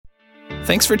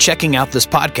Thanks for checking out this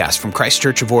podcast from Christ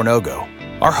Church of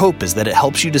Oronogo. Our hope is that it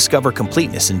helps you discover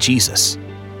completeness in Jesus.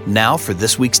 Now for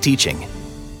this week's teaching.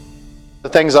 The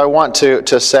things I want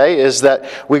to say is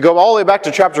that we go all the way back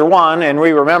to chapter 1, and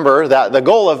we remember that the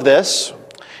goal of this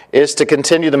is to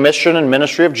continue the mission and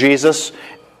ministry of Jesus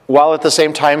while at the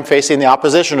same time facing the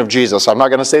opposition of Jesus. I'm not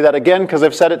going to say that again because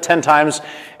I've said it 10 times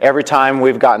every time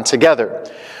we've gotten together.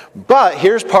 But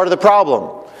here's part of the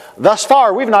problem. Thus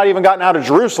far, we've not even gotten out of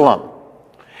Jerusalem.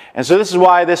 And so this is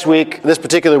why this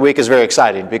particular week is very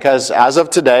exciting, because as of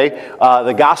today,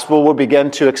 the gospel will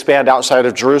begin to expand outside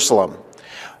of Jerusalem.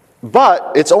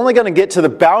 But it's only going to get to the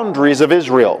boundaries of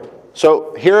Israel.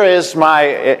 So here is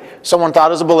someone thought it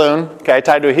was a balloon,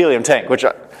 tied to a helium tank, which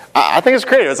I think is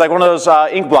creative. It's like one of those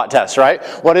ink blot tests, right?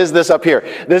 What is this up here?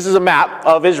 This is a map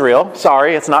of Israel.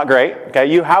 Sorry, it's not great. Okay,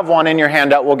 you have one in your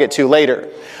handout we'll get to later.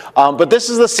 But this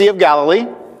is the Sea of Galilee.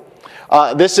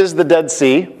 This is the Dead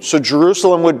Sea. So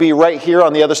Jerusalem would be right here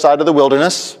on the other side of the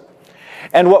wilderness.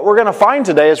 And what we're going to find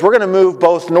today is we're going to move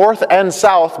both north and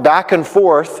south, back and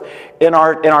forth in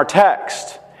our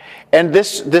text. And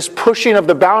this pushing of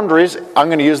the boundaries, I'm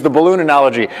going to use the balloon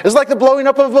analogy. It's like the blowing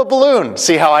up of a balloon.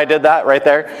 See how I did that right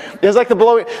there? It's like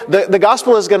the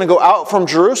gospel is going to go out from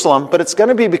Jerusalem, but it's going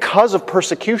to be because of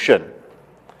persecution.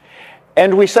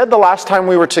 And we said the last time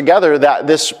we were together that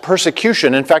this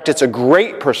persecution, in fact, it's a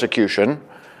great persecution,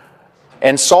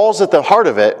 and Saul's at the heart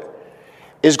of it,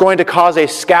 is going to cause a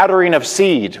scattering of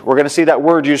seed. We're going to see that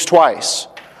word used twice.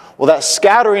 Well, that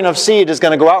scattering of seed is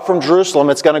going to go out from Jerusalem.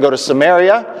 It's going to go to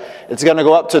Samaria. It's going to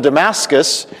go up to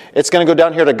Damascus. It's going to go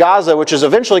down here to Gaza, which is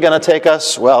eventually going to take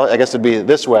us, well, I guess it'd be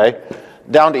this way,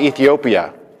 down to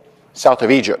Ethiopia, south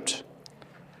of Egypt.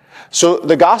 So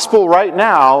the gospel right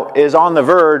now is on the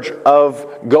verge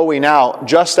of going out,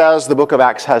 just as the book of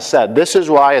Acts has said. This is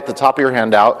why at the top of your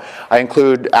handout, I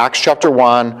include Acts chapter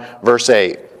 1, verse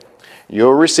 8.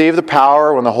 You'll receive the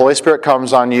power when the Holy Spirit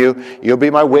comes on you. You'll be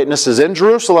my witnesses in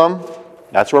Jerusalem.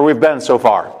 That's where we've been so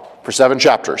far, for 7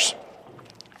 chapters.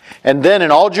 And then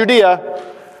in all Judea,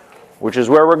 which is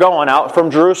where we're going, out from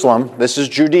Jerusalem. This is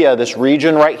Judea, this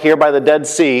region right here by the Dead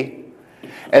Sea.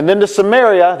 And then to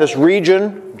Samaria, this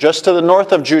region just to the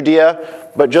north of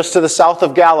Judea, but just to the south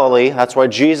of Galilee. That's why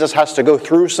Jesus has to go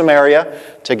through Samaria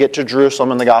to get to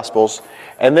Jerusalem in the Gospels.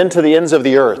 And then to the ends of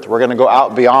the earth. We're going to go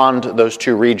out beyond those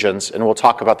 2 regions, and we'll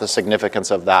talk about the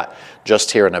significance of that just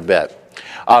here in a bit.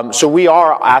 So we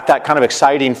are at that kind of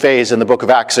exciting phase in the book of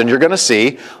Acts, and you're going to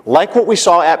see, like what we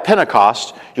saw at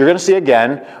Pentecost, you're going to see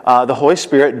again the Holy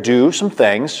Spirit do some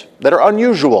things that are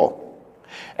unusual.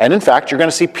 And in fact, you're going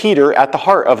to see Peter at the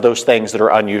heart of those things that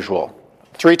are unusual.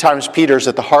 3 times Peter's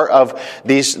at the heart of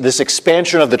this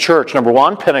expansion of the church. Number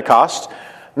 1, Pentecost.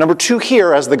 Number 2,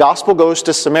 here, as the gospel goes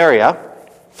to Samaria.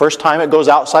 First time it goes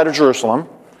outside of Jerusalem.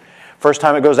 First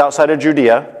time it goes outside of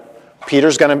Judea.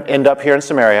 Peter's going to end up here in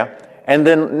Samaria. And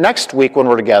then next week when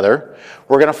we're together,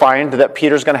 we're going to find that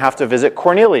Peter's going to have to visit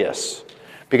Cornelius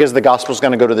because the gospel's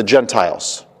going to go to the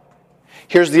Gentiles.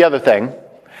 Here's the other thing.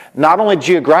 Not only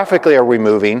geographically are we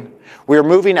are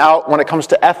moving out when it comes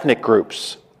to ethnic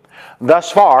groups.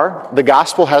 Thus far, the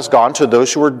gospel has gone to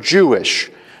those who are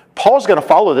Jewish. Paul's going to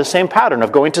follow the same pattern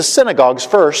of going to synagogues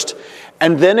first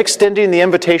and then extending the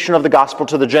invitation of the gospel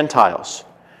to the Gentiles.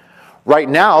 Right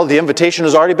now, the invitation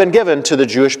has already been given to the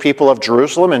Jewish people of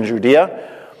Jerusalem and Judea,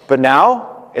 but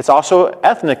now it's also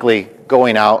ethnically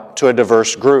going out to a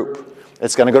diverse group.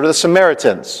 It's going to go to the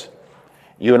Samaritans.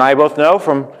 You and I both know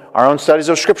from our own studies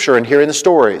of Scripture and hearing the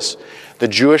stories, the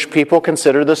Jewish people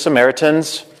consider the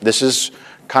Samaritans, this is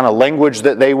kind of language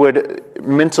that they would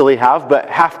mentally have, but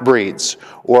half-breeds,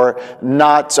 or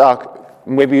not,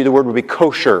 maybe the word would be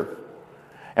kosher.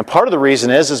 And part of the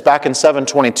reason is back in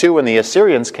 722 when the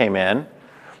Assyrians came in,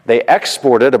 they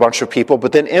exported a bunch of people,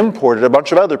 but then imported a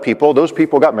bunch of other people. Those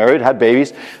people got married, had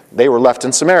babies. They were left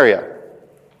in Samaria.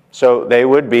 So they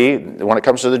would be, when it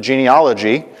comes to the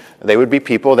genealogy, they would be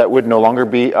people that would no longer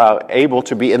be able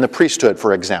to be in the priesthood,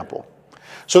 for example.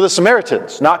 So the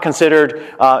Samaritans, not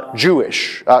considered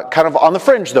Jewish, kind of on the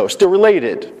fringe though, still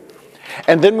related.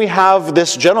 And then we have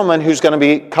this gentleman who's going to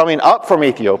be coming up from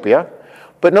Ethiopia,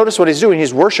 but notice what he's doing.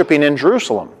 He's worshiping in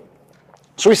Jerusalem.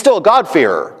 So he's still a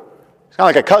God-fearer. He's kind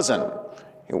of like a cousin.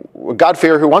 A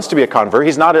God-fearer who wants to be a convert.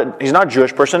 He's not a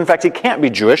Jewish person. In fact, he can't be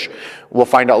Jewish. We'll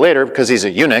find out later because he's a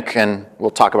eunuch, and we'll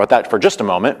talk about that for just a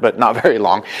moment, but not very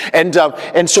long. And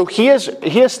so he is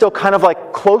still kind of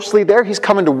like closely there. He's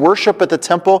coming to worship at the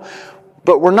temple,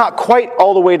 but we're not quite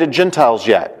all the way to Gentiles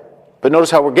yet. But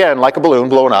notice how, again, like a balloon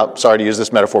blowing up. Sorry to use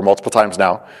this metaphor multiple times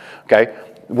now. Okay,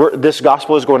 this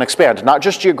gospel is going to expand, not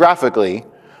just geographically,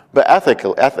 but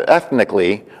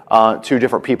ethnically, two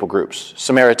different people groups,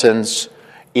 Samaritans,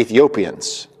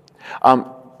 Ethiopians.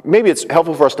 Maybe it's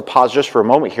helpful for us to pause just for a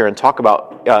moment here and talk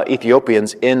about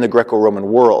Ethiopians in the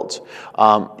Greco-Roman world.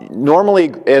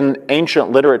 Normally, in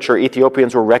ancient literature,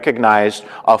 Ethiopians were recognized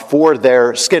for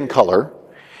their skin color,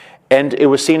 and it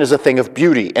was seen as a thing of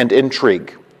beauty and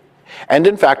intrigue. And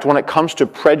in fact, when it comes to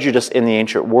prejudice in the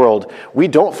ancient world, we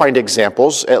don't find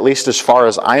examples, at least as far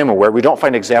as I am aware, we don't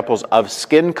find examples of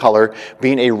skin color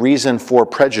being a reason for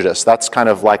prejudice. That's kind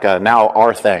of like a now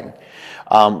our thing.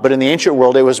 But in the ancient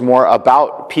world, it was more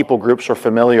about people groups or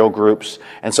familial groups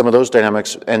and some of those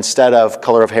dynamics instead of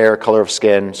color of hair, color of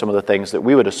skin, some of the things that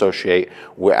we would associate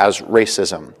as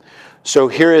racism. So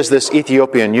here is this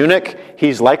Ethiopian eunuch.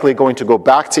 He's likely going to go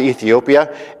back to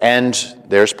Ethiopia, and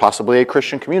there's possibly a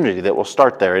Christian community that will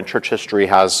start there, and church history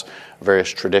has various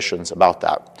traditions about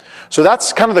that. So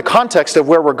that's kind of the context of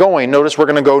where we're going. Notice we're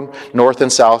going to go north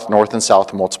and south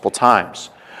multiple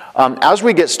times. As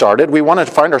we get started, we want to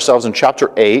find ourselves in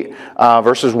chapter 8,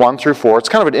 verses 1 through 4. It's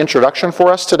kind of an introduction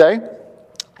for us today.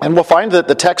 And we'll find that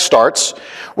the text starts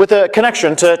with a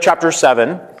connection to chapter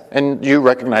 7, and you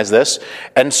recognize this.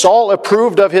 And Saul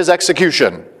approved of his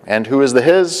execution. And who is the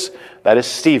his? That is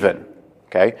Stephen.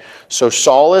 Okay? So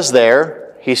Saul is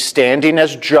there. He's standing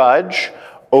as judge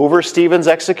over Stephen's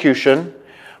execution.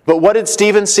 But what did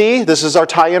Stephen see? This is our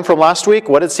tie-in from last week.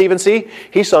 What did Stephen see?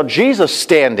 He saw Jesus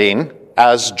standing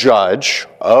as judge,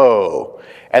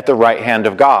 at the right hand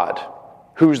of God.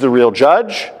 Who's the real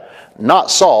judge? Not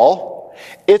Saul.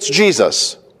 It's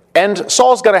Jesus. And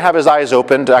Saul's going to have his eyes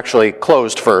opened, actually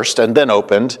closed first and then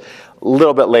opened a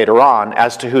little bit later on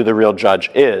as to who the real judge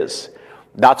is.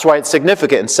 That's why it's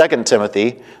significant in 2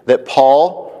 Timothy that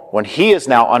Paul, when he is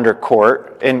now under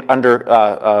court,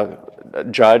 under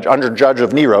judge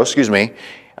of Nero,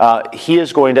 he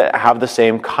is going to have the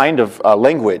same kind of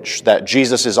language that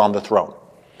Jesus is on the throne,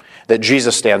 that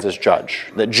Jesus stands as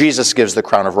judge, that Jesus gives the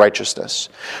crown of righteousness.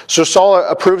 So Saul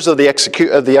approves of the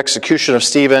execution of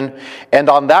Stephen, and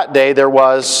on that day there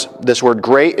was, this word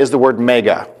great is the word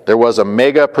mega. There was a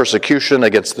mega persecution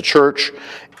against the church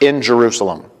in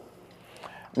Jerusalem.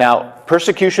 Now,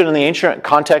 persecution in the ancient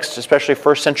context, especially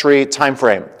first century time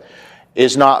frame,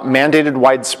 is not mandated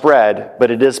widespread,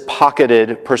 but it is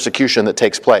pocketed persecution that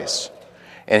takes place.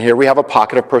 And here we have a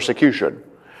pocket of persecution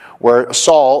where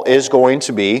Saul is going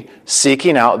to be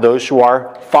seeking out those who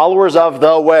are followers of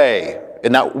the way.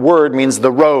 And that word means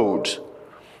the road.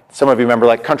 Some of you remember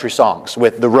like country songs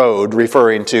with the road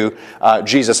referring to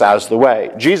Jesus as the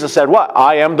way. Jesus said what?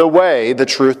 I am the way, the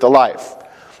truth, the life.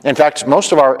 In fact,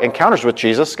 most of our encounters with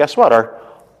Jesus, guess what, are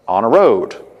on a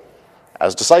road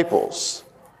as disciples,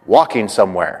 walking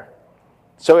somewhere.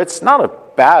 So it's not a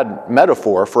bad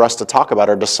metaphor for us to talk about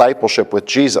our discipleship with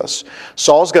Jesus.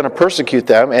 Saul's going to persecute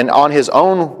them, and on his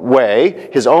own way,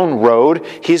 his own road,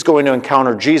 he's going to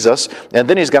encounter Jesus, and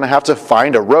then he's going to have to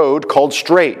find a road called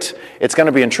straight. It's going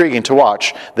to be intriguing to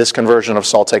watch this conversion of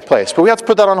Saul take place. But we have to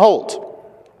put that on hold.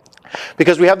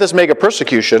 Because we have this mega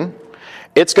persecution,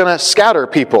 it's going to scatter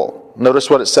people. Notice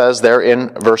what it says there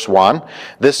in verse 1.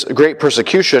 This great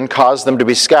persecution caused them to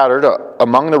be scattered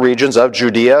among the regions of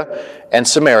Judea and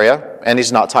Samaria, and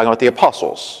he's not talking about the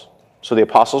apostles. So the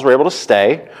apostles were able to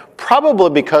stay, probably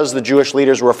because the Jewish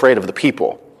leaders were afraid of the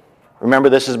people. Remember,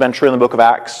 this has been true in the book of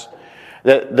Acts.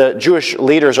 The Jewish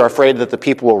leaders are afraid that the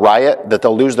people will riot, that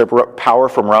they'll lose their power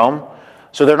from Rome.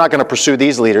 So they're not going to pursue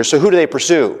these leaders. So who do they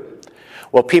pursue?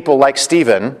 Well, people like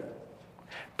Stephen,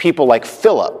 people like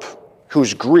Philip,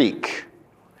 who's Greek.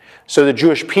 So the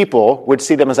Jewish people would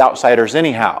see them as outsiders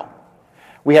anyhow.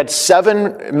 We had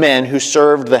 7 men who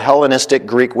served the Hellenistic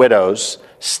Greek widows.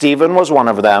 Stephen was one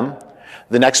of them.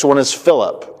 The next one is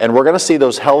Philip. And we're going to see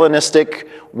those Hellenistic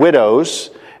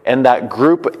widows and that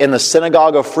group in the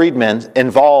synagogue of freedmen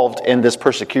involved in this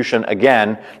persecution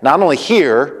again. Not only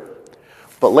here,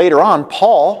 but later on,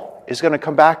 Paul is going to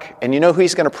come back. And you know who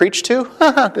he's going to preach to?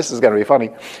 This is going to be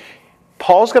funny.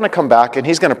 Paul's going to come back and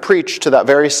he's going to preach to that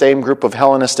very same group of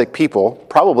Hellenistic people,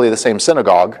 probably the same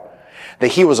synagogue, that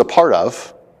he was a part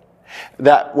of,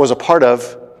 that was a part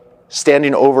of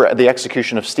standing over at the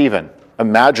execution of Stephen.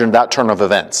 Imagine that turn of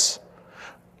events.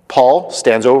 Paul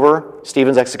stands over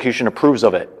Stephen's execution, approves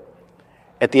of it.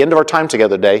 At the end of our time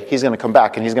together today, he's going to come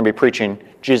back and he's going to be preaching,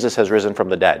 Jesus has risen from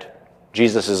the dead.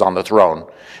 Jesus is on the throne.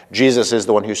 Jesus is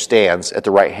the one who stands at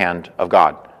the right hand of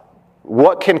God.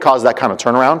 What can cause that kind of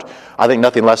turnaround? I think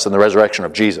nothing less than the resurrection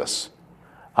of Jesus.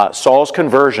 Saul's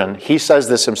conversion, he says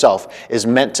this himself, is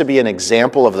meant to be an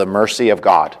example of the mercy of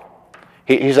God.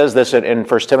 He says this in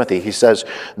 1 Timothy. He says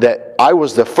that I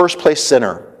was the first place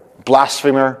sinner,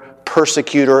 blasphemer,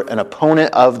 persecutor, an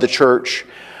opponent of the church.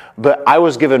 but I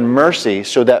was given mercy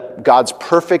so that God's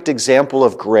perfect example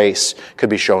of grace could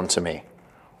be shown to me.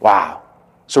 Wow.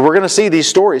 So we're going to see these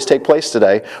stories take place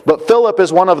today. But Philip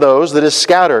is one of those that is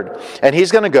scattered. And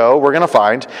he's going to go, we're going to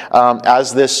find,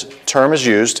 as this term is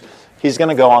used, he's going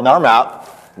to go on our map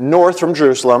north from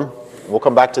Jerusalem. We'll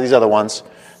come back to these other ones.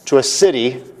 To a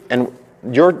city, and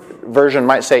your version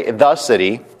might say the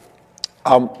city.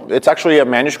 It's actually a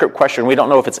manuscript question. We don't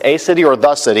know if it's a city or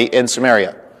the city in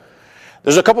Samaria.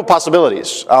 There's a couple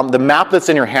possibilities. The map that's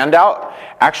in your handout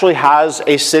actually has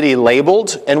a city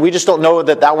labeled, and we just don't know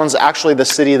that that one's actually the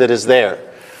city that is there.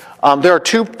 There are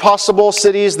two possible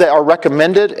cities that are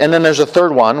recommended, and then there's a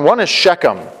third one. One is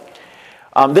Shechem.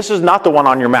 This is not the one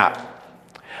on your map.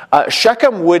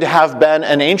 Shechem would have been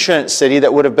an ancient city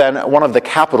that would have been one of the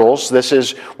capitals. This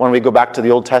is when we go back to the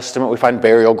Old Testament, we find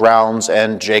burial grounds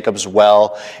and Jacob's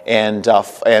well, and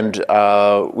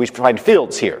we find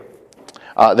fields here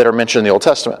that are mentioned in the Old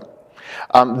Testament.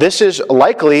 This is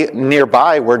likely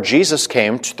nearby where Jesus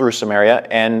came through Samaria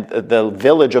and the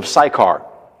village of Sychar,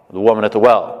 the woman at the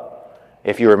well,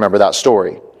 if you remember that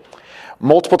story.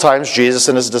 Multiple times Jesus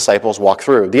and his disciples walk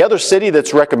through. The other city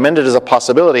that's recommended as a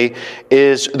possibility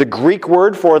is the Greek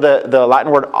word for the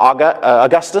Latin word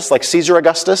Augustus, like Caesar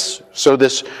Augustus. So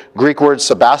this Greek word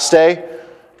Sebaste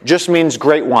just means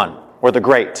great one, or the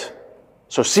great.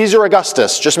 So Caesar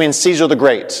Augustus just means Caesar the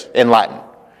Great in Latin.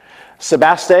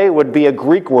 Sebaste would be a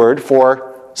Greek word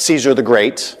for Caesar the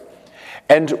Great.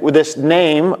 And this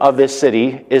name of this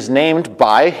city is named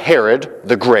by Herod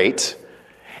the Great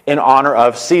in honor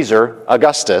of Caesar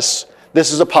Augustus.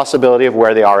 This is a possibility of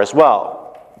where they are as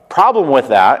well. Problem with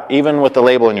that, even with the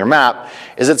label in your map,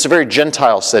 is it's a very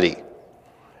Gentile city.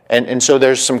 And so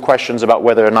there's some questions about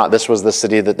whether or not this was the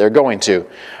city that they're going to.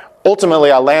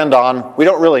 Ultimately, I land on, we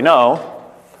don't really know,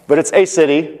 but it's a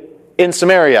city in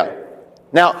Samaria.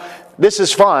 Now, this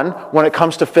is fun when it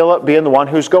comes to Philip being the one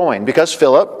who's going, because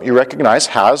Philip, you recognize,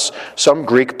 has some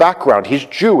Greek background. He's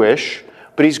Jewish,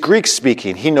 but he's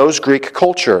Greek-speaking. He knows Greek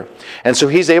culture. And so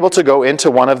he's able to go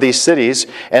into one of these cities.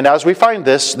 And as we find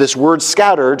this word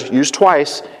scattered, used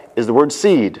twice, is the word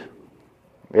seed.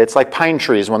 It's like pine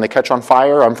trees when they catch on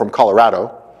fire. I'm from Colorado.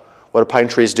 What do pine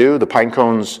trees do? The pine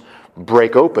cones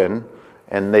break open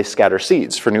and they scatter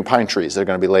seeds for new pine trees that are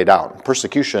going to be laid out.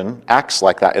 Persecution acts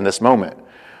like that in this moment,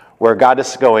 where God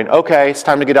is going, okay, it's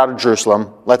time to get out of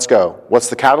Jerusalem. Let's go. What's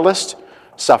the catalyst?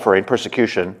 Suffering,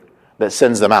 persecution that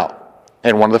sends them out.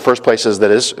 And one of the first places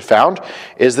that is found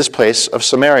is this place of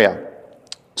Samaria.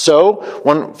 So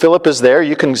when Philip is there,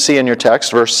 you can see in your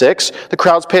text, verse 6, the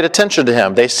crowds paid attention to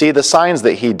him. They see the signs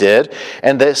that he did,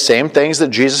 and the same things that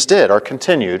Jesus did are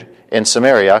continued in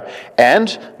Samaria.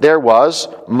 And there was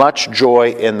much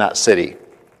joy in that city.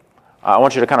 I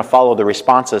want you to kind of follow the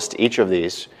responses to each of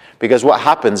these, because what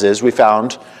happens is we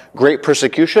found great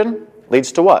persecution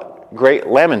leads to what? Great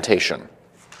lamentation.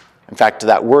 In fact,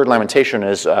 that word lamentation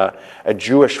is a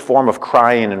Jewish form of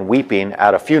crying and weeping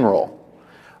at a funeral.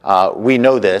 We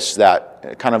know this,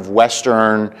 that kind of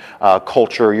Western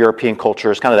culture, European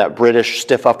culture, is kind of that British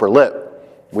stiff upper lip.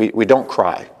 We don't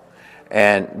cry.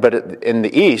 But in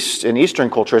the East, in Eastern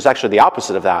culture, it's actually the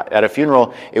opposite of that. At a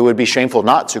funeral, it would be shameful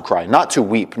not to cry, not to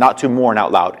weep, not to mourn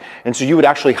out loud. And so you would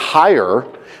actually hire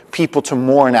people to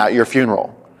mourn at your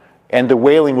funeral. And the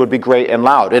wailing would be great and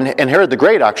loud. And Herod the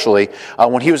Great, actually,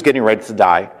 when he was getting ready to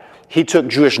die, he took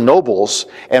Jewish nobles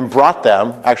and brought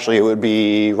them, actually it would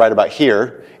be right about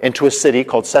here, into a city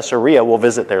called Caesarea, we'll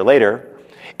visit there later,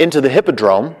 into the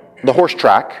hippodrome, the horse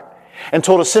track, and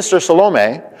told his sister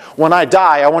Salome, when I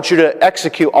die, I want you to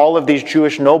execute all of these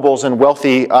Jewish nobles and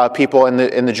wealthy people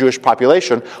in the Jewish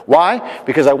population. Why?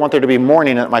 Because I want there to be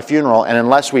mourning at my funeral, and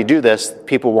unless we do this,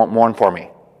 people won't mourn for me.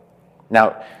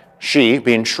 Now, she,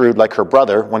 being shrewd like her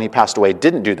brother, when he passed away,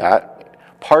 didn't do that,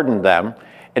 pardoned them,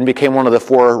 and became one of the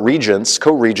 4 regents,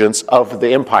 co-regents of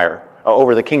the empire,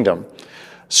 over the kingdom.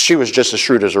 She was just as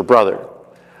shrewd as her brother.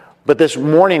 But this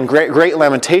mourning, great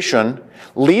lamentation,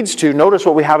 leads to, notice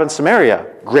what we have in Samaria,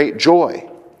 great joy.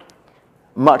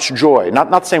 Much joy.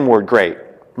 Not the same word great,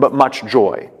 but much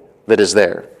joy that is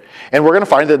there. And we're going to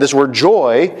find that this word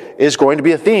joy is going to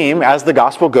be a theme as the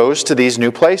gospel goes to these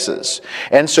new places.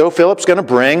 And so Philip's going to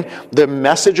bring the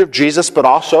message of Jesus, but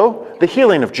also the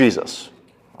healing of Jesus.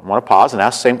 I want to pause and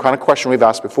ask the same kind of question we've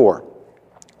asked before.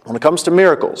 When it comes to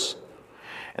miracles,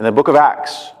 in the book of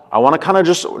Acts, I want to kind of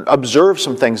just observe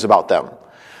some things about them.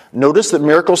 Notice that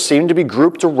miracles seem to be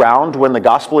grouped around when the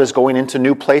gospel is going into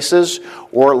new places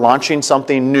or launching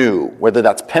something new, whether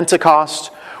that's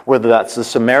Pentecost, whether that's the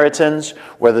Samaritans,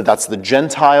 whether that's the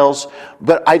Gentiles.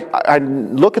 But I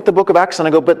look at the book of Acts and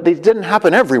I go, but they didn't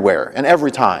happen everywhere and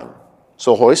every time.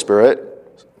 So the Holy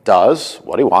Spirit does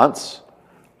what he wants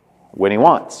when he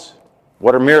wants.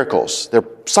 What are miracles? They're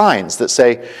signs that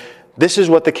say, this is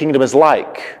what the kingdom is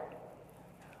like.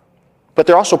 But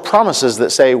they're also promises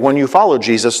that say, when you follow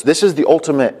Jesus, this is the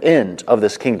ultimate end of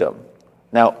this kingdom.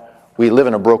 Now, we live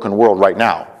in a broken world right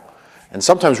now. And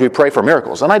sometimes we pray for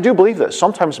miracles. And I do believe this.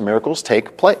 Sometimes miracles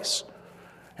take place.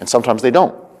 And sometimes they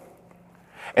don't.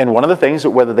 And one of the things that,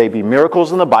 whether they be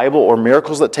miracles in the Bible or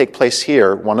miracles that take place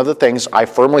here, one of the things I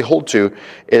firmly hold to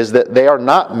is that they are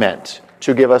not meant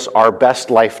to give us our best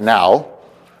life now.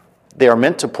 They are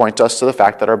meant to point us to the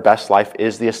fact that our best life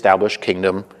is the established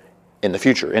kingdom in the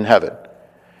future, in heaven.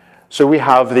 So we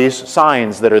have these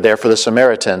signs that are there for the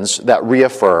Samaritans that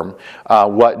reaffirm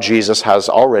what Jesus has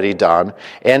already done.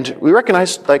 And we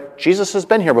recognize, like, Jesus has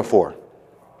been here before.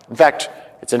 In fact,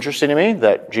 it's interesting to me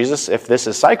that Jesus, if this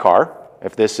is Sychar,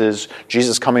 if this is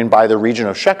Jesus coming by the region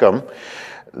of Shechem,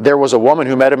 there was a woman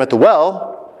who met him at the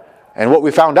well. And what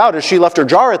we found out is she left her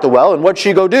jar at the well, and what'd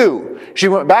she go do? She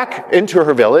went back into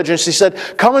her village, and she said,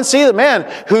 come and see the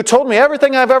man who told me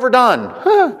everything I've ever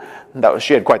done.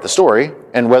 She had quite the story,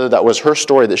 and whether that was her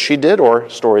story that she did or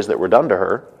stories that were done to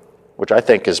her, which I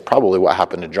think is probably what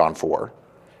happened in John 4.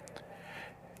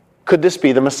 Could this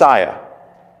be the Messiah?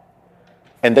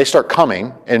 And they start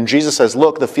coming, and Jesus says,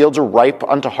 look, the fields are ripe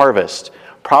unto harvest.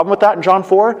 Problem with that in John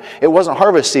 4? It wasn't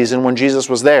harvest season when Jesus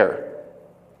was there.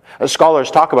 Scholars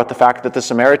talk about the fact that the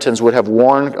Samaritans would have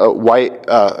worn white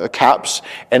caps,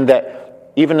 and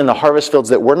that even in the harvest fields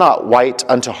that were not white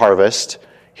unto harvest,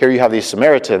 here you have these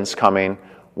Samaritans coming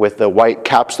with the white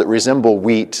caps that resemble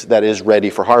wheat that is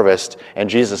ready for harvest, and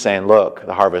Jesus saying, look,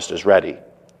 the harvest is ready.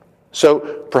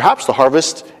 So perhaps the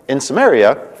harvest in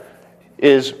Samaria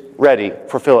is ready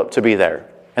for Philip to be there.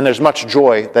 And there's much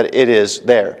joy that it is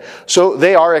there. So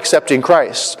they are accepting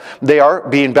Christ. They are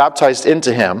being baptized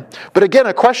into him. But again,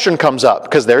 a question comes up,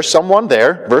 because there's someone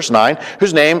there, verse 9,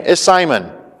 whose name is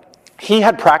Simon. He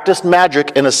had practiced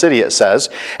magic in a city, it says,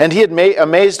 and he had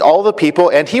amazed all the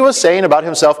people, and he was saying about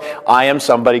himself, I am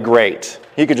somebody great.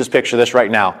 You could just picture this right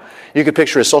now. You could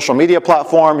picture his social media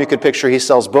platform. You could picture he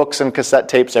sells books and cassette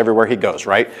tapes everywhere he goes,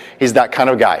 right? He's that kind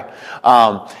of guy.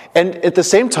 And at the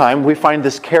same time, we find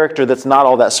this character that's not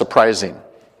all that surprising.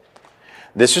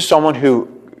 This is someone who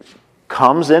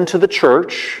comes into the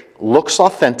church, looks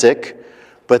authentic,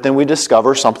 but then we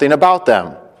discover something about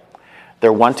them.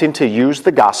 They're wanting to use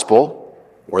the gospel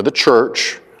or the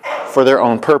church for their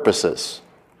own purposes.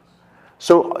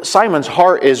 So Simon's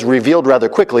heart is revealed rather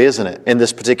quickly, isn't it, in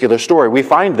this particular story? We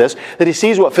find this, that he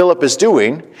sees what Philip is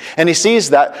doing, and he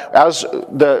sees that as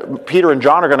Peter and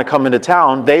John are going to come into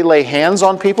town, they lay hands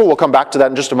on people. We'll come back to that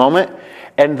in just a moment.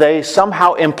 And they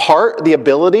somehow impart the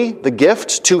ability, the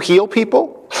gift, to heal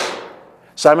people.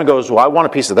 Simon goes, well, I want a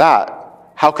piece of that.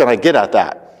 How can I get at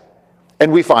that?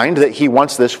 And we find that he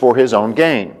wants this for his own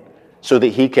gain, so that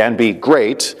he can be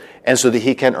great, and so that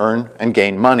he can earn and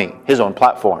gain money, his own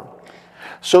platform.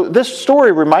 So this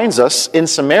story reminds us in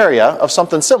Samaria of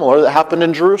something similar that happened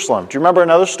in Jerusalem. Do you remember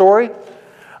another story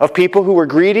of people who were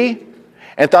greedy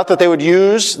and thought that they would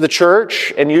use the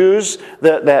church and use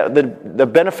the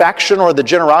benefaction or the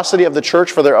generosity of the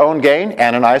church for their own gain?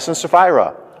 Ananias and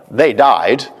Sapphira. They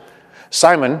died.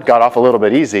 Simon got off a little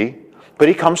bit easy, but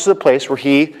he comes to the place where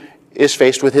he is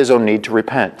faced with his own need to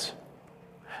repent.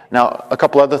 Now, a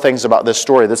couple other things about this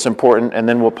story that's important, and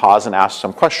then we'll pause and ask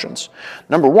some questions.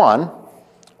 Number one,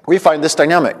 we find this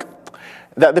dynamic,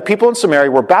 that the people in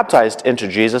Samaria were baptized into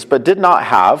Jesus, but did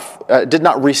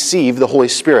not receive the Holy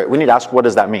Spirit. We need to ask, what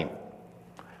does that mean?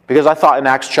 Because I thought in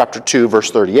Acts chapter 2,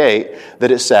 verse 38,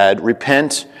 that it said,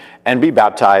 repent and be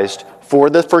baptized for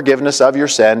the forgiveness of your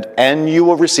sin, and you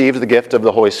will receive the gift of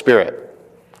the Holy Spirit.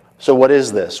 So what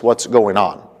is this? What's going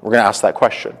on? We're going to ask that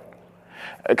question.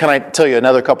 Can I tell you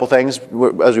another couple things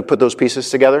as we put those pieces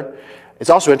together?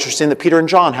 It's also interesting that Peter and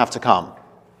John have to come.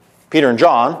 Peter and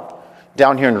John,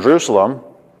 down here in Jerusalem,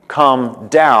 come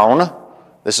down.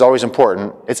 This is always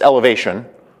important. It's elevation.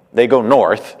 They go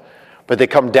north, but they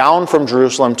come down from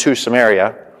Jerusalem to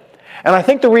Samaria. And I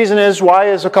think the reason is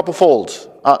a couple folds.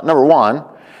 Number one,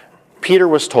 Peter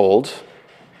was told,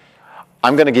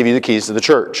 I'm going to give you the keys to the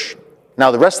church. Now,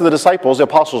 the rest of the disciples, the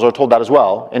apostles, are told that as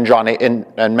well in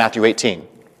Matthew 18.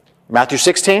 Matthew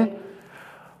 16,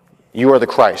 you are the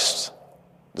Christ,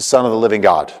 the Son of the living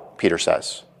God, Peter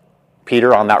says.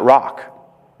 Peter, on that rock,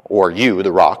 or you,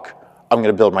 the rock, I'm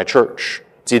going to build my church.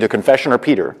 It's either confession or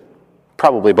Peter,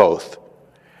 probably both.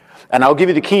 And I'll give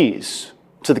you the keys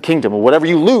to the kingdom. Whatever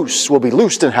you loose will be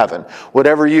loosed in heaven.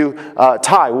 Whatever you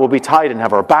tie will be tied in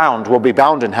heaven, or bound will be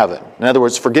bound in heaven. In other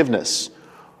words, forgiveness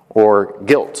or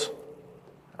guilt.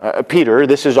 Peter,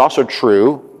 this is also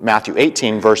true, Matthew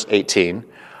 18, verse 18,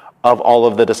 of all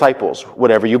of the disciples.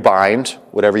 Whatever you bind,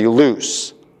 whatever you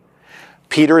loose.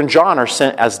 Peter and John are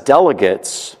sent as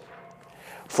delegates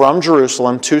from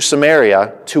Jerusalem to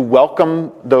Samaria to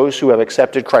welcome those who have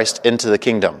accepted Christ into the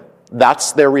kingdom.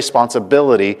 That's their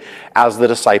responsibility as the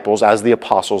disciples, as the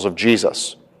apostles of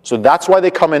Jesus. So that's why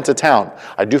they come into town.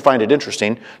 I do find it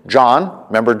interesting. John,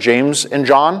 remember James and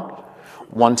John?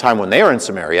 One time when they were in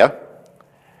Samaria,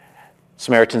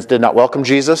 Samaritans did not welcome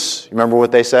Jesus. You remember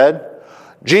what they said?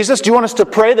 Jesus, do you want us to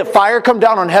pray that fire come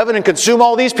down on heaven and consume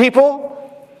all these people?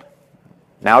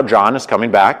 Now John is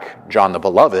coming back, John the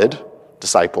beloved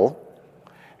disciple,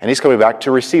 and he's coming back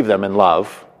to receive them in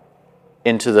love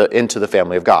into the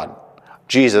family of God.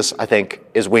 Jesus, I think,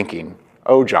 is winking.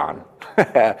 Oh, John,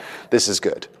 this is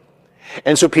good.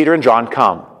 And so Peter and John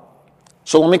come.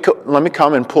 So let me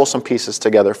come and pull some pieces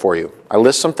together for you. I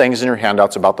list some things in your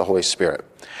handouts about the Holy Spirit.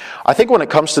 I think when it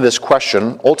comes to this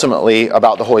question, ultimately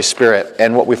about the Holy Spirit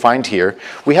and what we find here,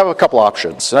 we have a couple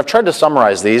options. And I've tried to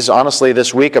summarize these. Honestly,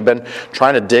 this week I've been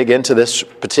trying to dig into this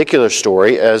particular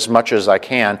story as much as I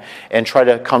can and try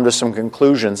to come to some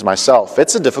conclusions myself.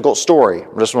 It's a difficult story.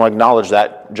 I just want to acknowledge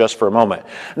that just for a moment.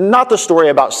 Not the story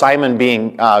about Simon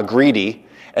being greedy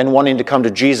and wanting to come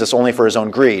to Jesus only for his own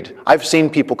greed. I've seen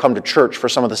people come to church for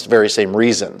some of the very same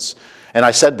reasons. And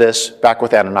I said this back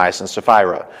with Ananias and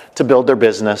Sapphira, to build their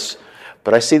business.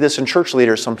 But I see this in church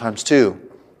leaders sometimes too.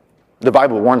 The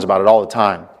Bible warns about it all the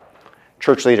time.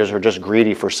 Church leaders are just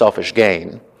greedy for selfish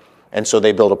gain. And so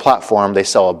they build a platform, they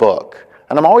sell a book.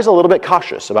 And I'm always a little bit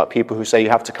cautious about people who say, you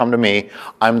have to come to me,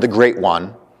 I'm the great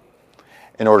one,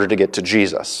 in order to get to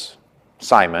Jesus.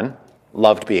 Simon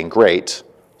loved being great,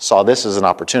 saw this as an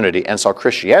opportunity, and saw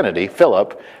Christianity,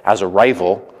 Philip, as a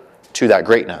rival to that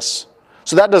greatness.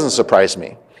 So that doesn't surprise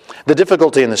me. The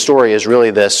difficulty in the story is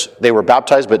really this. They were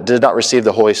baptized but did not receive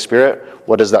the Holy Spirit.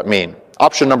 What does that mean?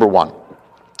 Option number one.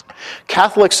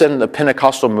 Catholics in the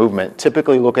Pentecostal movement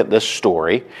typically look at this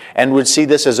story and would see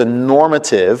this as a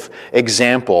normative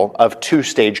example of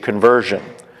two-stage conversion.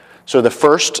 So the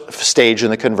first stage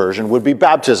in the conversion would be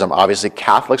baptism. Obviously,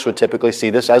 Catholics would typically see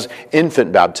this as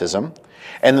infant baptism.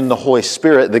 And then the Holy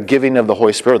Spirit, the giving of the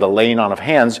Holy Spirit, the laying on of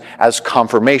hands, as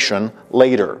confirmation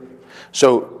later.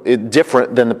 So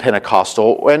different than the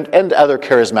Pentecostal and other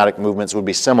charismatic movements would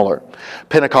be similar.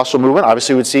 Pentecostal movement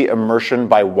obviously would see immersion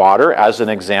by water as an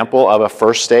example of a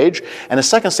first stage. And a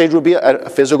second stage would be a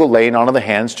physical laying on of the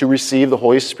hands to receive the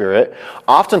Holy Spirit,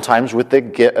 oftentimes with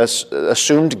the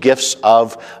assumed gifts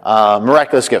of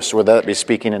miraculous gifts, whether that be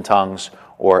speaking in tongues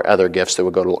or other gifts that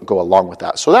would go along with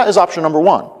that. So that is option number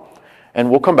one. And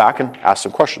we'll come back and ask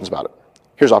some questions about it.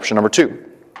 Here's option number two.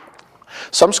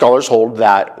 Some scholars hold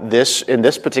that in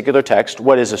this particular text,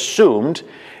 what is assumed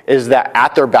is that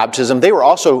at their baptism, they were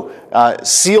also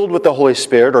sealed with the Holy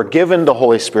Spirit or given the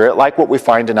Holy Spirit, like what we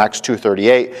find in Acts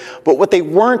 2:38. But what they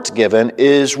weren't given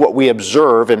is what we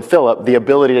observe in Philip, the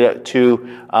ability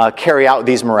to carry out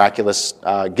these miraculous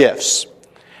gifts.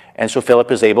 And so Philip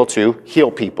is able to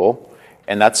heal people.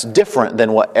 And that's different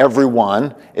than what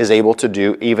everyone is able to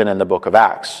do even in the book of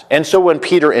Acts. And so when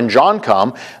Peter and John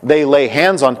come, they lay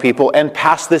hands on people and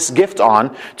pass this gift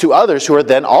on to others who are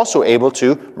then also able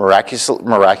to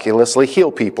miraculously heal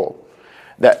people.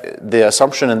 That the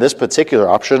assumption in this particular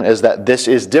option is that this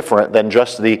is different than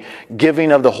just the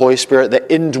giving of the Holy Spirit that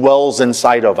indwells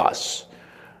inside of us.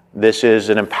 This is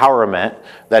an empowerment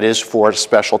that is for a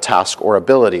special task or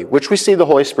ability, which we see the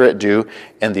Holy Spirit do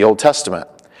in the Old Testament.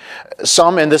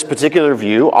 Some in this particular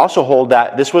view also hold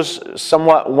that this was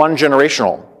somewhat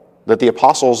one-generational, that the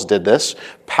apostles did this,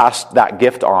 passed that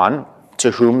gift on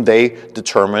to whom they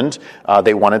determined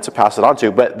they wanted to pass it on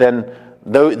to, but then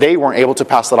they weren't able to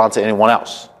pass it on to anyone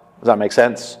else. Does that make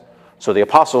sense? So the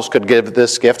apostles could give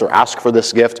this gift or ask for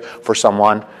this gift for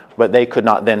someone, but they could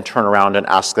not then turn around and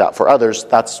ask that for others.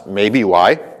 That's maybe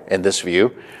why, in this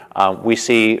view, we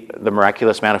see the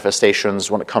miraculous manifestations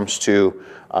when it comes to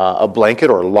a blanket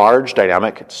or a large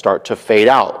dynamic start to fade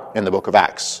out in the book of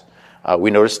Acts.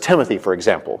 We notice Timothy, for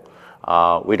example.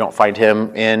 We don't find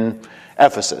him in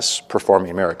Ephesus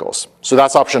performing miracles. So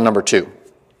that's option number two.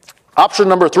 Option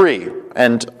number three,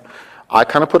 and I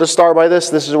kind of put a star by this.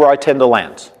 This is where I tend to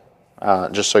land,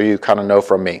 just so you kind of know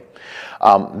from me.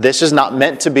 This is not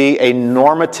meant to be a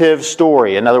normative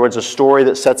story. In other words, a story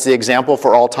that sets the example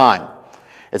for all time.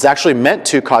 It's actually meant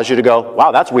to cause you to go,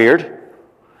 wow, that's weird.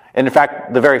 And in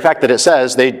fact, the very fact that it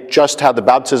says they just had the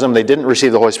baptism, they didn't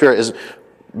receive the Holy Spirit, is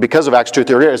because of Acts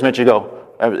 2:38,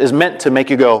 is meant to make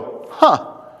you go,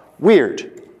 huh,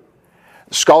 weird.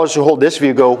 Scholars who hold this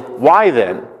view go, why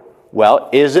then? Well,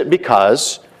 is it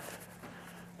because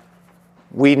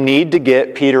we need to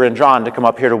get Peter and John to come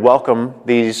up here to welcome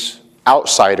these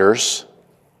outsiders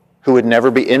who would never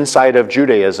be inside of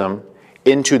Judaism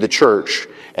into the church,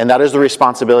 and that is the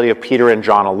responsibility of Peter and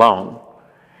John alone.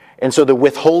 And so the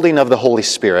withholding of the Holy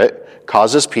Spirit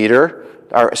causes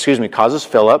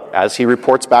Philip, as he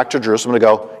reports back to Jerusalem, to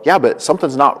go, yeah, but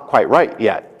something's not quite right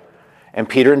yet. And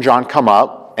Peter and John come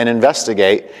up and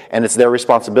investigate, and it's their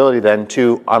responsibility then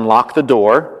to unlock the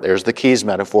door, there's the keys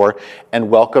metaphor, and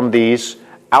welcome these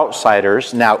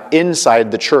outsiders now inside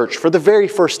the church for the very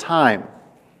first time.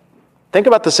 Think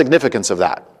about the significance of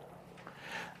that.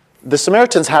 The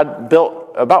Samaritans had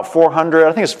built about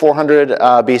 400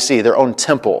 BC, their own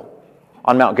temple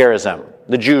on Mount Gerizim.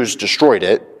 The Jews destroyed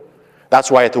it. That's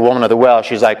why at the woman of the well,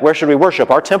 she's like, where should we worship,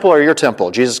 our temple or your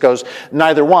temple? Jesus goes,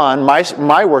 neither one.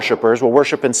 My worshipers will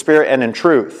worship in spirit and in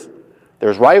truth.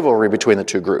 There's rivalry between the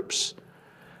two groups.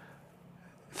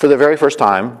 For the very first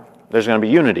time, there's going to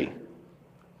be unity.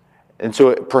 And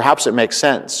so perhaps it makes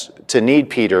sense to need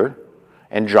Peter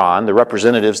and John, the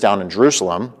representatives down in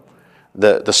Jerusalem,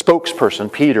 the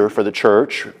spokesperson, Peter, for the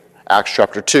church, Acts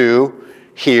chapter 2,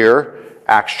 here,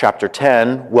 Acts chapter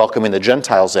 10, welcoming the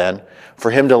Gentiles in,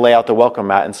 for him to lay out the welcome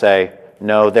mat and say,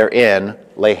 no, they're in,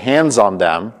 lay hands on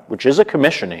them, which is a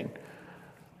commissioning.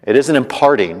 It is an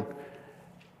imparting.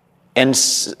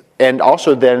 And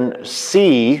also then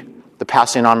see the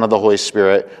passing on of the Holy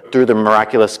Spirit through the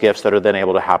miraculous gifts that are then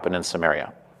able to happen in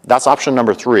Samaria. That's option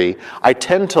number 3. I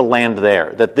tend to land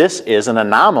there, that this is an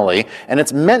anomaly, and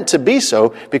it's meant to be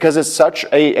so because it's such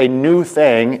a new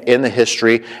thing in the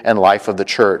history and life of the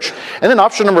church. And then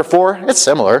option number 4, it's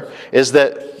similar, is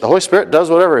that the Holy Spirit does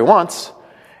whatever he wants,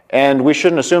 and we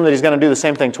shouldn't assume that he's going to do the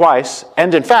same thing twice.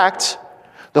 And in fact,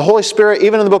 the Holy Spirit,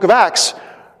 even in the book of Acts,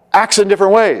 acts in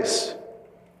different ways.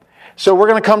 So we're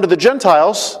going to come to the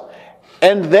Gentiles,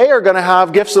 and they are going to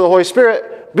have gifts of the Holy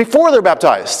Spirit before they're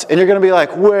baptized. And you're going to be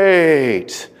like,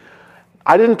 wait,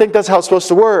 I didn't think that's how it's supposed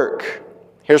to work.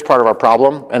 Here's part of our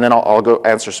problem, and then I'll go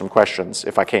answer some questions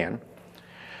if I can.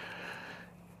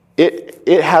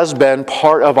 It has been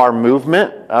part of our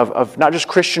movement of not just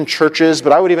Christian churches,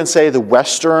 but I would even say the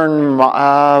Western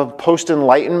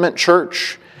post-Enlightenment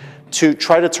church, to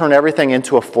try to turn everything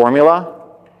into a formula.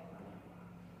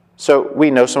 So we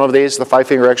know some of these, the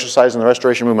 5-finger exercise and the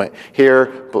restoration movement.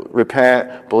 Hear,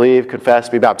 repent, believe, confess,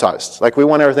 be baptized. Like we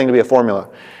want everything to be a formula.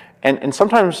 And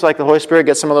sometimes like the Holy Spirit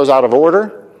gets some of those out of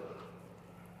order.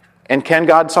 And can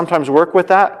God sometimes work with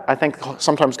that? I think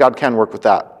sometimes God can work with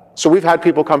that. So we've had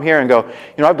people come here and go,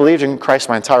 I believed in Christ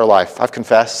my entire life. I've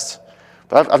confessed,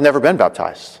 but I've never been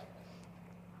baptized.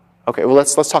 Okay, well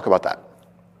let's talk about that.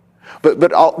 But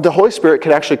the Holy Spirit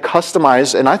can actually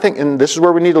customize, and I think, and this is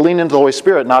where we need to lean into the Holy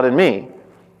Spirit, not in me.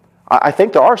 I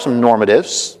think there are some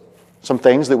normatives, some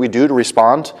things that we do to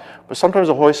respond, but sometimes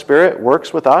the Holy Spirit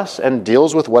works with us and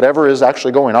deals with whatever is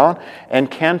actually going on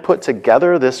and can put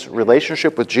together this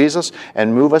relationship with Jesus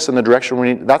and move us in the direction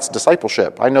we need. That's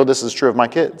discipleship. I know this is true of my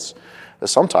kids. That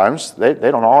sometimes they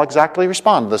don't all exactly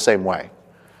respond the same way.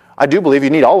 I do believe you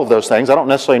need all of those things. I don't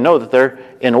necessarily know that they're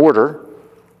in order.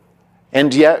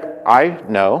 And yet, I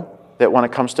know that when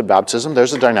it comes to baptism,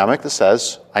 there's a dynamic that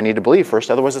says, I need to believe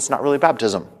first, otherwise it's not really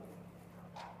baptism.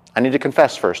 I need to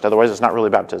confess first, otherwise it's not really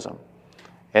baptism.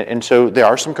 And so there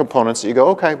are some components that you go,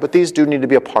 okay, but these do need to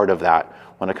be a part of that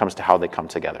when it comes to how they come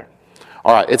together.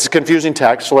 All right, it's a confusing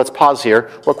text, so let's pause here.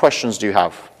 What questions do you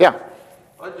have? Yeah?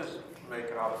 I'll just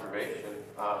make an observation.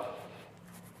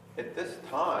 At this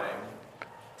time,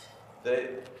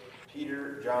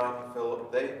 Peter, John,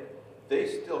 Philip, they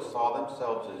still saw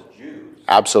themselves as Jews.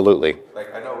 Absolutely.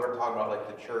 Like, I know we're talking about like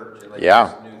the church and like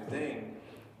this new thing,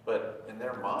 but in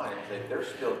their minds, they're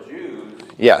still Jews.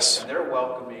 Yes. And they're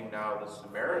welcoming now the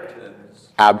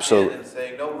Samaritans. Absolutely. And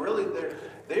saying, no, really,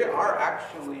 they are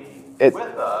actually with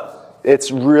us.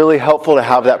 It's really helpful to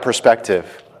have that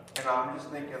perspective. And I'm just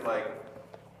thinking, like,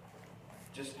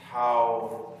 just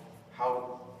how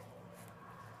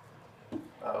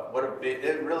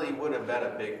it really would have been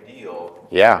a big deal.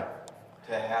 Yeah.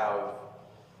 To have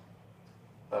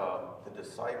the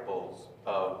disciples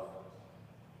of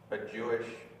a Jewish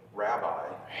rabbi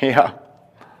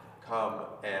come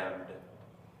and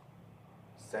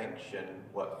sanction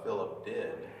what Philip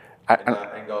did.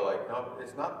 And go like, no,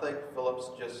 it's not like Philip's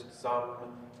just some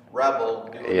rebel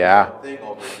doing his own thing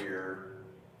over here.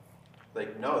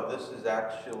 Like, no, this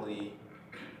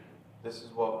is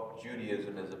what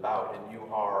Judaism is about, and you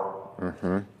are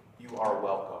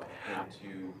welcome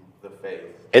into the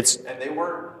faith. And they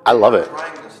weren't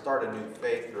trying to start a new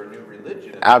faith or a new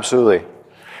religion. Absolutely.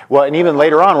 Well, and even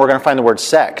later on, we're going to find the word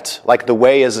sect. Like the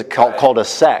way is called a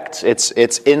sect. It's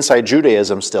inside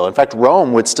Judaism still. In fact,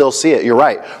 Rome would still see it. You're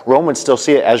right. Rome would still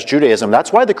see it as Judaism.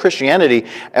 That's why the Christianity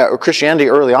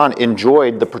early on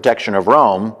enjoyed the protection of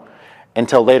Rome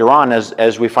until later on,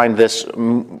 as we find this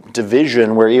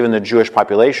division where even the Jewish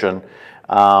population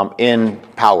in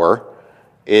power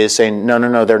is saying,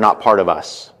 no, they're not part of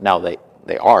us. Now they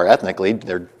are ethnically,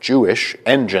 they're Jewish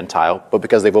and Gentile, but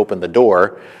because they've opened the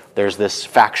door, there's this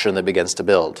faction that begins to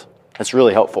build. It's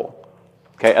really helpful.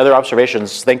 Okay, other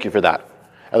observations? Thank you for that.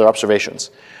 Other observations.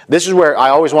 This is where I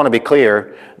always want to be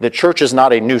clear. The church is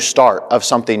not a new start of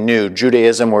something new.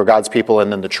 Judaism, we're God's people, and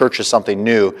then the church is something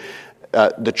new.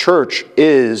 The church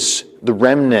is the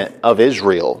remnant of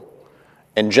Israel,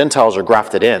 and Gentiles are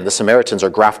grafted in. The Samaritans are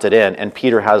grafted in, and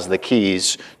Peter has the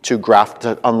keys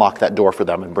to unlock that door for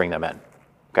them and bring them in.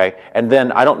 Okay, and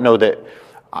then I don't know that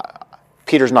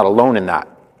Peter's not alone in that.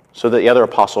 So that the other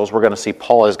apostles, we're going to see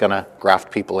Paul is going to graft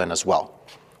people in as well.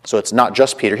 So it's not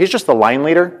just Peter. He's just the line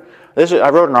leader. I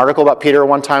wrote an article about Peter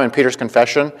one time in Peter's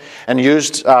confession and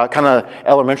used kind of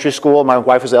elementary school. My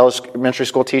wife was an elementary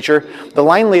school teacher. The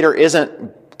line leader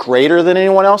isn't greater than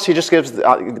anyone else. He just gives,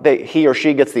 he or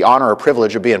she gets the honor or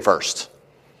privilege of being first.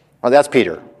 Well, that's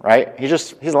Peter, right?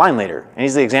 He's a line leader, and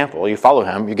he's the example. You follow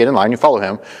him, you get in line, you follow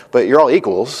him, but you're all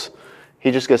equals. He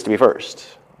just gets to be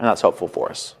first, and that's helpful for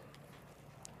us.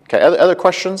 Okay, other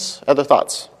questions, other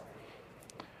thoughts?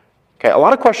 Okay, a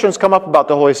lot of questions come up about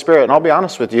the Holy Spirit, and I'll be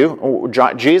honest with you.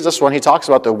 Jesus, when he talks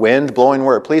about the wind blowing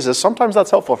where it pleases, sometimes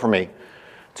that's helpful for me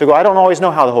to go, I don't always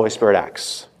know how the Holy Spirit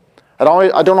acts. I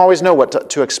don't always know what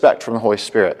to expect from the Holy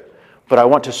Spirit, but I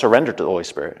want to surrender to the Holy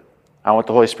Spirit. I want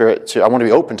to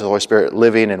be open to the Holy Spirit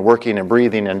living and working and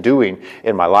breathing and doing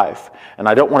in my life. And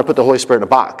I don't want to put the Holy Spirit in a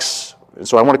box. And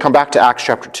so I want to come back to Acts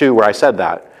chapter 2 where I said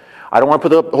that. I don't want to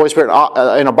put the Holy Spirit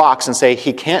in a box and say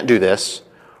he can't do this,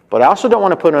 but I also don't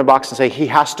want to put him in a box and say he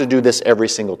has to do this every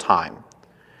single time.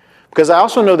 Because I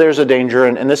also know there's a danger,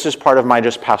 and this is part of my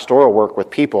just pastoral work with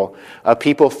people, of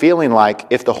people feeling like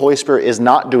if the Holy Spirit is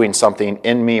not doing something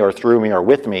in me or through me or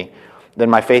with me, then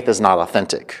my faith is not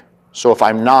authentic. So if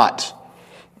I'm not,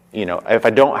 if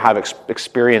I don't have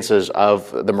experiences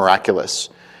of the miraculous,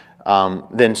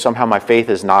 then somehow my faith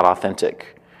is not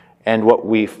authentic. And what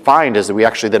we find is that we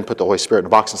actually then put the Holy Spirit in a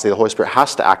box and say the Holy Spirit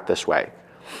has to act this way.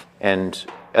 And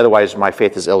otherwise my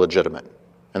faith is illegitimate.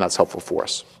 And that's helpful for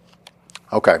us.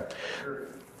 Okay.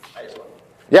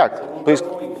 Yeah, please.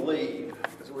 When we believe,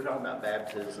 because we're talking about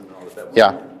baptism and all of that,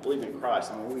 yeah. When we believe in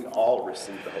Christ, we all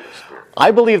receive the Holy Spirit. I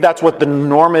believe that's what the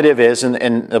normative is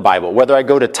in the Bible. Whether I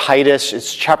go to Titus,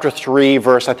 it's chapter 3,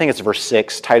 verse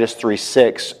 6, Titus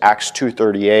 3:6, Acts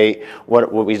 2:38,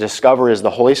 what we discover is the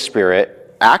Holy Spirit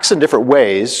acts in different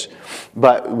ways,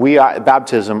 but we at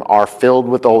baptism are filled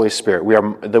with the Holy Spirit.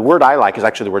 The word I like is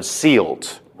actually the word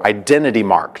sealed, identity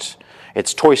marked.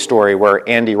 It's Toy Story where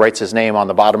Andy writes his name on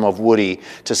the bottom of Woody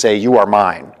to say, you are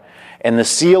mine. And the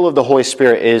seal of the Holy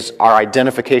Spirit is our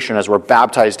identification as we're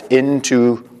baptized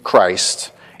into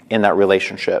Christ in that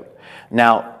relationship.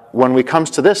 Now, when it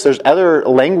comes to this, there's other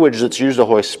language that's used of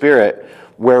the Holy Spirit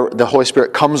where the Holy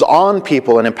Spirit comes on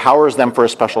people and empowers them for a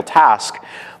special task.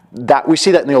 That we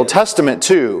see that in the Old Testament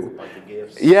too.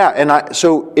 Yeah, and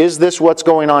so is this what's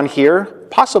going on here?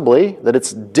 Possibly, that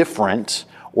it's different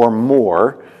or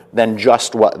more than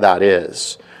just what that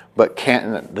is. But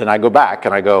then I go back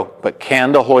and I go, but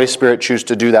can the Holy Spirit choose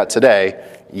to do that today?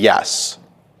 Yes.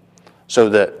 So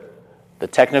the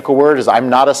technical word is I'm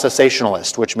not a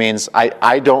cessationalist, which means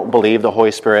I don't believe the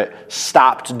Holy Spirit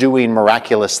stopped doing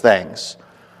miraculous things.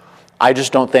 I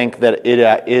just don't think that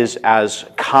it is as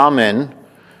common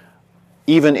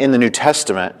even in the New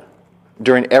Testament,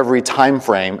 during every time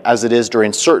frame, as it is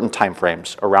during certain time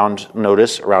frames, around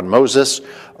Moses,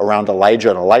 around Elijah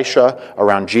and Elisha,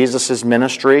 around Jesus'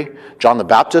 ministry. John the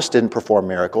Baptist didn't perform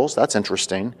miracles. That's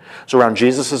interesting. So around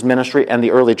Jesus' ministry and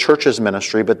the early church's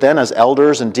ministry, but then as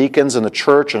elders and deacons in the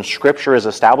church and Scripture is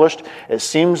established, it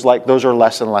seems like those are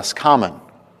less and less common.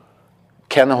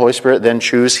 Can the Holy Spirit then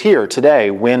choose here,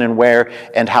 today, when and where,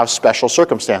 and how special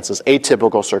circumstances,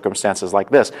 atypical circumstances like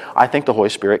this? I think the Holy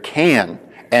Spirit can,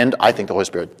 and I think the Holy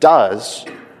Spirit does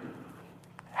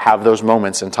have those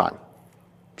moments in time.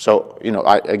 So,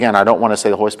 I don't want to say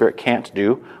the Holy Spirit can't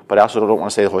do, but I also don't want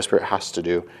to say the Holy Spirit has to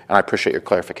do, and I appreciate your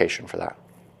clarification for that.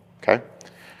 Okay?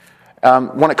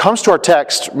 When it comes to our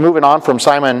text, moving on from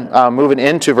Simon, moving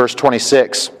into verse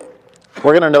 26,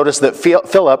 we're going to notice that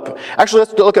Philip, actually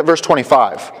let's look at verse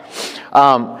 25.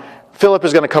 Philip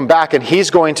is going to come back, and he's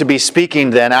going to be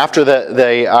speaking then after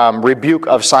the rebuke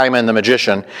of Simon the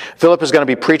magician. Philip is going to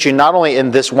be preaching not only in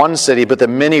this one city, but the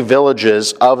many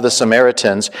villages of the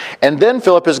Samaritans. And then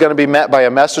Philip is going to be met by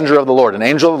a messenger of the Lord, an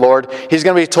angel of the Lord. He's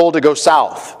going to be told to go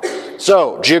south.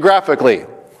 So, geographically,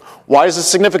 why is this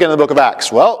significant in the book of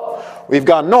Acts? Well, we've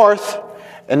gone north,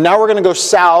 and now we're going to go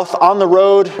south on the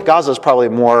road. Gaza's probably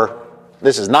more...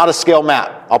 This is not a scale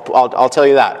map, I'll tell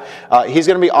you that. He's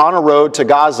going to be on a road to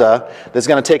Gaza that's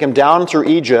going to take him down through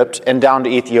Egypt and down to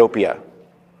Ethiopia.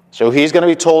 So he's going to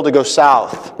be told to go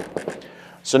south.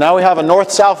 So now we have a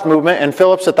north-south movement, and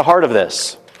Philip's at the heart of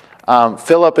this.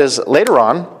 Philip is later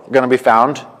on going to be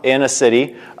found in a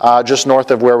city just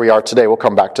north of where we are today. We'll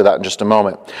come back to that in just a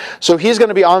moment. So he's going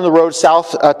to be on the road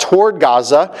south toward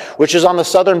Gaza, which is on the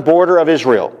southern border of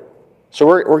Israel. So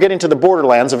we're getting to the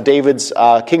borderlands of David's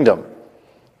kingdom.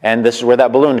 And this is where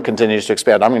that balloon continues to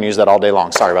expand. I'm going to use that all day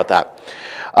long. Sorry about that.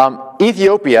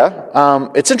 Ethiopia,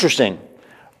 it's interesting.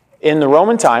 In the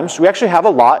Roman times, we actually have a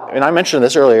lot, and I mentioned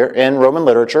this earlier, in Roman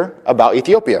literature about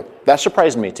Ethiopia. That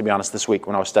surprised me, to be honest, this week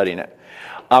when I was studying it.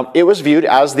 It was viewed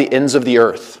as the ends of the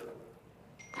earth.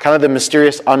 Kind of the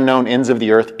mysterious, unknown ends of the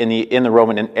earth in the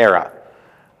Roman era.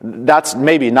 That's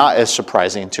maybe not as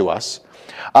surprising to us.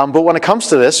 But when it comes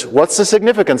to this, what's the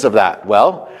significance of that?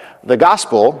 Well, the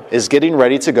gospel is getting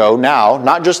ready to go now,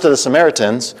 not just to the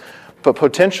Samaritans, but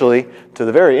potentially to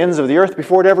the very ends of the earth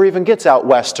before it ever even gets out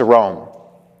west to Rome.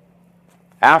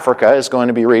 Africa is going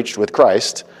to be reached with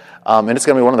Christ, and it's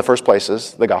going to be one of the first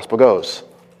places the gospel goes.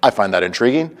 I find that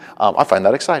intriguing. I find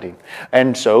that exciting.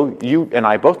 And so you and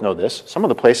I both know this. Some of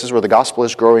the places where the gospel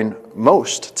is growing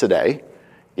most today,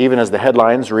 even as the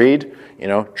headlines read,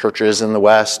 churches in the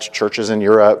West, churches in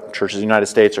Europe, churches in the United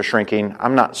States are shrinking.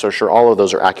 I'm not so sure all of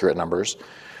those are accurate numbers.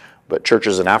 But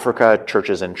churches in Africa,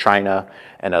 churches in China,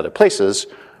 and other places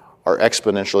are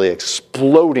exponentially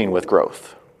exploding with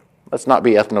growth. Let's not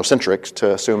be ethnocentric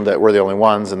to assume that we're the only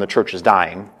ones and the church is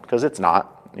dying, because it's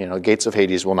not. Gates of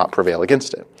Hades will not prevail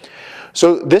against it.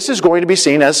 So this is going to be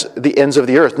seen as the ends of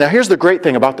the earth. Now here's the great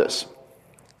thing about this.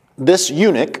 This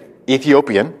eunuch,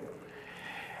 Ethiopian,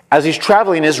 as he's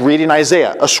traveling, is reading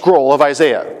Isaiah, a scroll of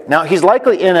Isaiah. Now, he's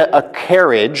likely in a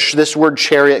carriage. This word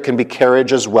chariot can be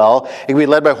carriage as well. It can be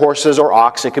led by horses or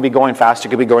ox. It could be going fast. It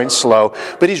could be going slow.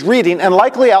 But he's reading, and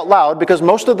likely out loud, because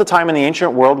most of the time in the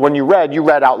ancient world, when you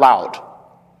read out loud.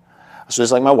 So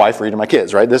it's like my wife reading to my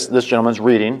kids, right? This gentleman's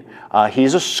reading.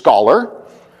 He's a scholar.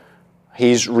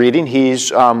 He's reading.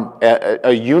 He's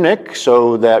a eunuch,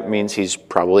 so that means he's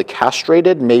probably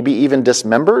castrated, maybe even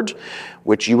dismembered,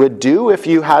 which you would do if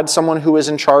you had someone who was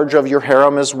in charge of your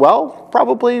harem as well,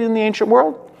 probably in the ancient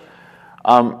world.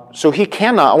 So he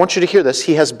cannot, I want you to hear this,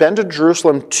 he has been to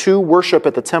Jerusalem to worship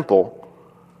at the temple,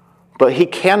 but he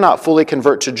cannot fully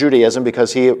convert to Judaism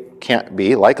because he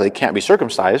likely can't be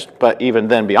circumcised, but even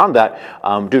then beyond that,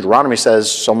 Deuteronomy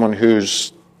says someone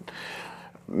whose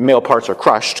male parts are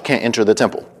crushed can't enter the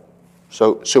temple.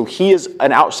 So he is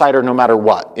an outsider no matter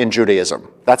what in Judaism.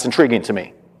 That's intriguing to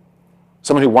me.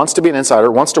 Someone who wants to be an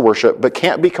insider, wants to worship, but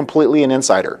can't be completely an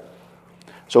insider.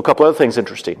 So a couple other things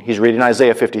interesting. He's reading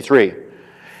Isaiah 53.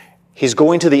 He's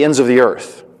going to the ends of the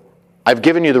earth. I've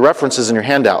given you the references in your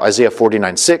handout. Isaiah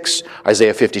 49:6,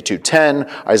 Isaiah 52:10,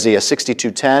 Isaiah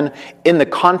 62:10. In the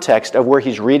context of where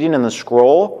he's reading in the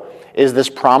scroll is this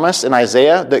promise in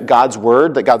Isaiah that God's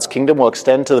word, that God's kingdom will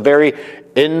extend to the very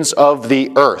ends of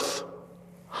the earth.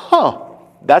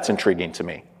 That's intriguing to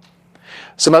me.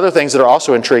 Some other things that are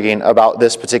also intriguing about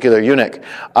this particular eunuch.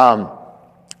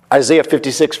 Isaiah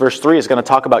 56 verse 3 is going to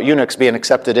talk about eunuchs being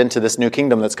accepted into this new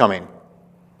kingdom that's coming.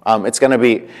 It's going to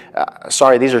be,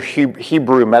 these are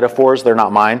Hebrew metaphors, they're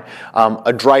not mine.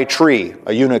 A dry tree,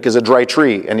 a eunuch is a dry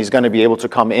tree, and he's going to be able to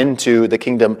come into the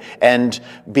kingdom and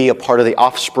be a part of the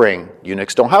offspring.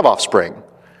 Eunuchs don't have offspring.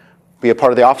 Be a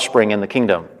part of the offspring in the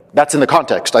kingdom. That's in the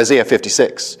context, Isaiah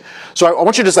 56. So I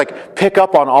want you to just pick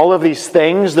up on all of these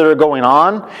things that are going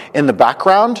on in the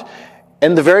background,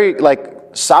 and the very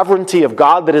sovereignty of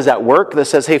God that is at work that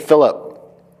says, hey, Philip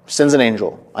sends an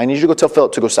angel. I need you to go tell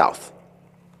Philip to go south.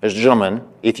 There's a gentleman,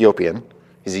 Ethiopian.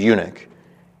 He's a eunuch.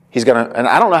 He's gonna, and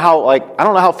I don't know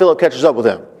how Philip catches up with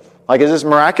him. Is this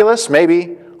miraculous?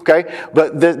 Maybe. Okay.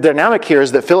 But the dynamic here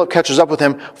is that Philip catches up with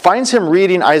him, finds him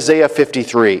reading Isaiah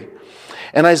 53.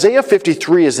 And Isaiah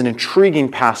 53 is an intriguing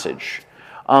passage.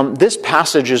 This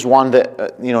passage is one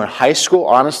that, in high school,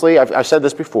 honestly, I've said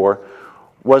this before,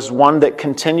 was one that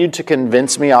continued to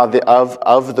convince me of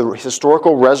the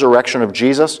historical resurrection of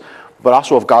Jesus, but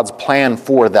also of God's plan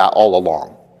for that all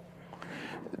along.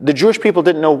 The Jewish people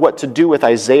didn't know what to do with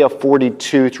Isaiah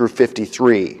 42 through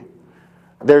 53.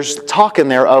 There's talk in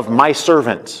there of my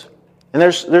servant. And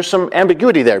there's some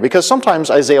ambiguity there, because sometimes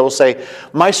Isaiah will say,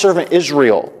 my servant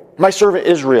Israel, my servant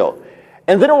Israel.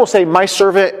 And then it will say, my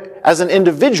servant as an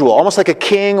individual, almost like a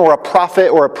king or a prophet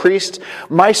or a priest.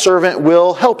 My servant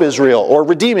will help Israel or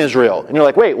redeem Israel. And you're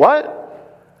like, wait, what?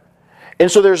 And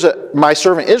so there's my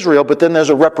servant Israel, but then there's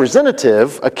a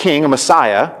representative, a king, a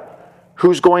Messiah,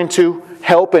 who's going to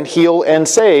help and heal and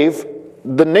save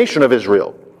the nation of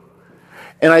Israel.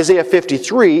 And Isaiah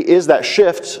 53 is that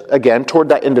shift, again, toward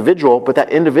that individual, but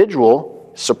that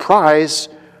individual, surprise,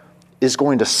 is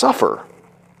going to suffer.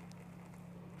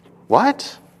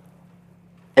 What?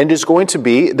 And is going to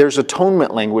be, there's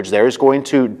atonement language there, is going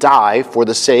to die for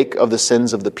the sake of the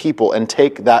sins of the people and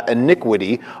take that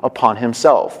iniquity upon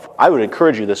himself. I would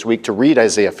encourage you this week to read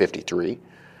Isaiah 53.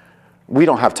 We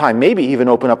don't have time. Maybe even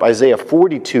open up Isaiah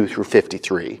 42 through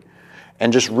 53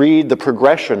 and just read the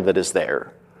progression that is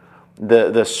there.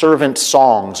 The servant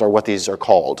songs are what these are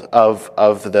called of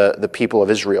the people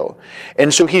of Israel.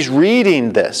 And so he's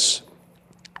reading this.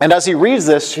 And as he reads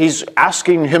this, he's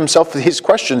asking himself these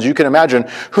questions. You can imagine,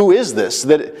 who is this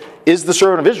that is the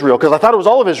servant of Israel? Because I thought it was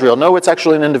all of Israel. No, it's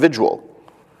actually an individual.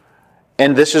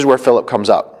 And this is where Philip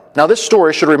comes up. Now this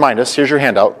story should remind us, here's your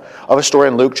handout, of a story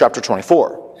in Luke chapter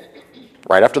 24.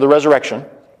 Right after the resurrection,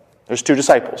 there's two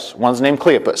disciples. One's named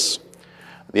Cleopas.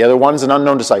 The other one's an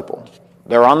unknown disciple.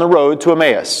 They're on the road to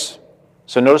Emmaus.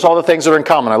 So notice all the things that are in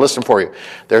common. I list them for you.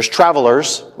 There's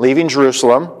travelers leaving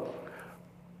Jerusalem.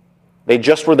 They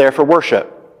just were there for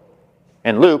worship.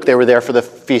 In Luke, they were there for the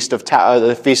feast of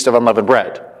unleavened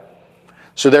bread.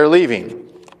 So they're leaving.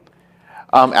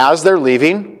 As they're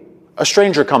leaving, a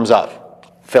stranger comes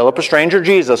up. Philip, a stranger.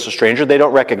 Jesus, a stranger. They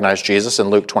don't recognize Jesus in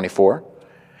Luke 24.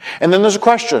 And then there's a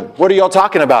question. What are y'all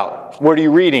talking about? What are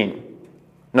you reading?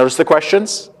 Notice the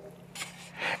questions.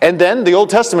 And then the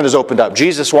Old Testament is opened up.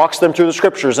 Jesus walks them through the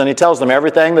Scriptures and he tells them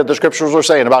everything that the Scriptures are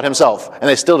saying about himself. And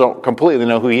they still don't completely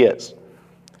know who he is.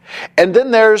 And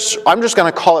then there's, I'm just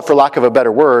going to call it, for lack of a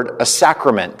better word, a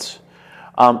sacrament.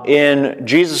 In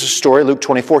Jesus' story, Luke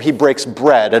 24, he breaks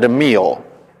bread at a meal.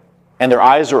 And their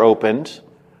eyes are opened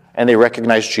and they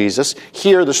recognize Jesus.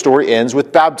 Here the story ends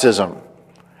with baptism.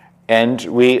 And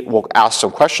we will ask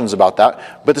some questions about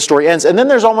that. But the story ends. And then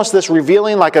there's almost this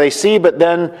revealing, like they see, but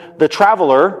then the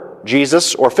traveler,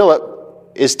 Jesus or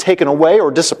Philip, is taken away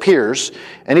or disappears.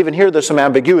 And even here there's some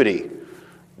ambiguity.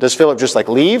 Does Philip just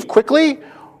leave quickly?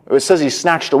 It says he's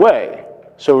snatched away.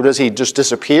 So does he just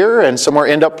disappear and somewhere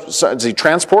end up, does he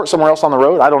transport somewhere else on the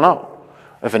road? I don't know.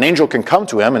 If an angel can come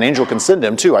to him, an angel can send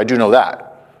him too. I do know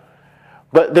that.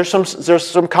 But there's some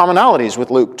commonalities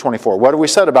with Luke 24. What have we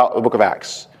said about the book of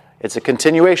Acts? It's a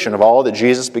continuation of all that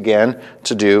Jesus began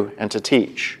to do and to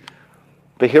teach.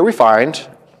 But here we find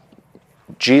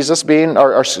Philip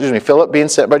being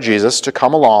sent by Jesus to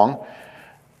come along,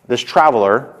 this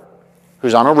traveler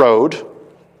who's on a road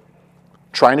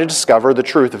trying to discover the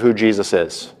truth of who Jesus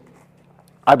is.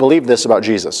 I believe this about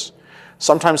Jesus.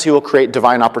 Sometimes he will create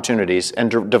divine opportunities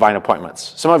and divine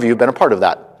appointments. Some of you have been a part of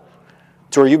that.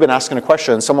 To where you've been asking a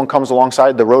question and someone comes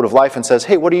alongside the road of life and says,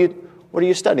 hey, what are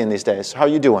you studying these days? How are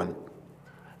you doing?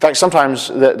 In fact, sometimes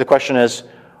the question is,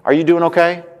 are you doing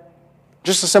okay?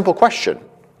 Just a simple question.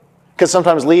 Can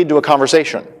sometimes lead to a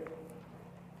conversation.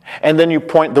 And then you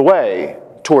point the way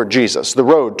toward Jesus, the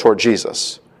road toward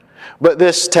Jesus. But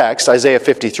this text, Isaiah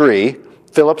 53,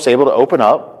 Philip's able to open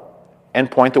up and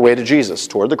point the way to Jesus,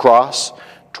 toward the cross,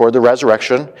 toward the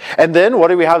resurrection. And then what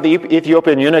do we have the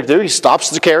Ethiopian eunuch do? He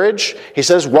stops the carriage. He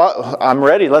says, "What? I'm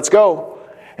ready. Let's go."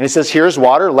 And he says, here's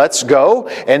water, let's go.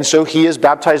 And so he is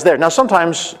baptized there. Now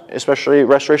sometimes, especially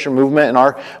Restoration Movement and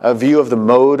our view of the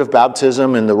mode of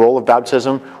baptism and the role of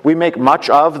baptism, we make much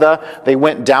of they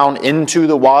went down into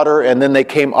the water and then they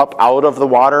came up out of the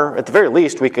water. At the very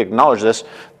least, we could acknowledge this.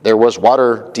 There was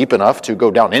water deep enough to go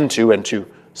down into and to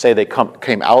say they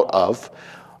came out of.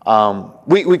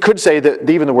 We could say that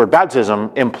even the word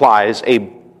baptism implies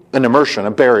an immersion,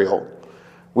 a burial.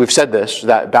 We've said this,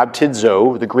 that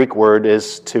baptizo, the Greek word,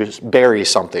 is to bury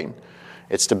something.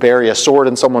 It's to bury a sword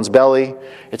in someone's belly.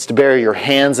 It's to bury your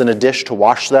hands in a dish to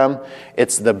wash them.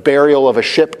 It's the burial of a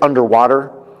ship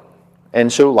underwater.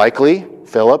 And so likely,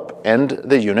 Philip and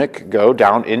the eunuch go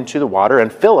down into the water.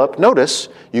 And Philip, notice,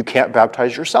 you can't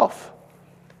baptize yourself.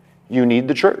 You need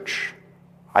the church.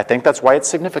 I think that's why it's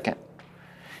significant.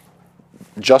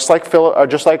 Just like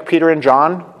Peter and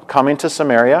John coming to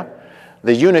Samaria,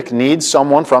 the eunuch needs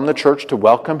someone from the church to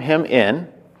welcome him in,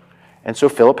 and so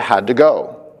Philip had to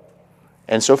go.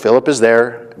 And so Philip is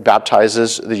there,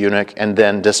 baptizes the eunuch, and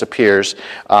then disappears,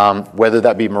 whether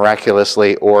that be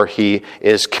miraculously or he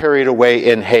is carried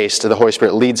away in haste. The Holy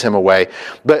Spirit leads him away.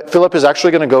 But Philip is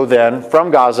actually going to go then from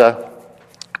Gaza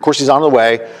Of course, he's on the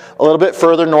way a little bit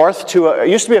further north to it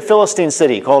used to be a Philistine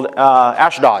city called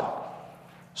Ashdod.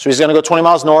 So he's going to go 20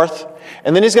 miles north,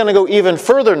 and then he's going to go even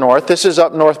further north. This is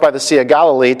up north by the Sea of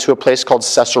Galilee to a place called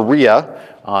Caesarea.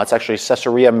 It's actually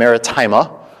Caesarea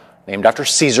Maritima, named after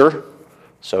Caesar,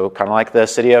 so kind of like the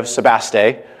city of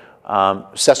Sebaste.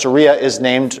 Caesarea is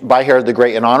named by Herod the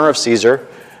Great in honor of Caesar.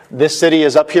 This city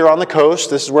is up here on the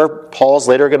coast. This is where Paul's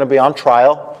later going to be on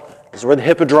trial. This is where the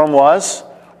Hippodrome was,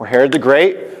 where Herod the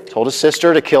Great told his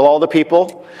sister to kill all the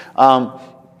people. But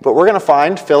we're going to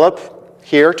find Philip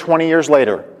here 20 years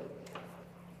later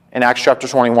in Acts chapter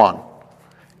 21.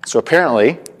 So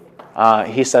apparently,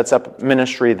 he sets up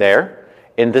ministry there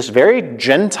in this very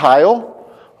Gentile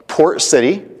port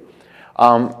city.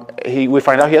 We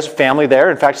find out he has family there.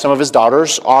 In fact, some of his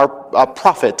daughters are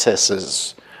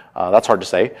prophetesses. That's hard to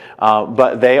say.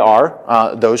 But they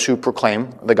are those who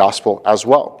proclaim the gospel as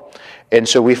well. And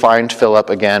so we find Philip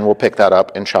again. We'll pick that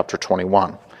up in chapter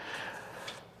 21.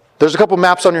 There's a couple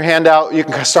maps on your handout. You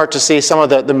can start to see some of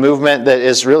the movement that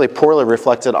is really poorly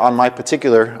reflected on my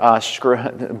particular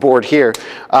board here.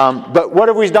 But what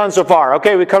have we done so far?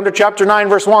 Okay, we come to chapter 9,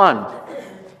 verse 1.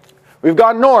 We've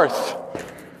gone north.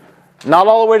 Not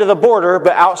all the way to the border,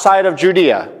 but outside of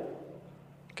Judea.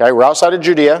 Okay, we're outside of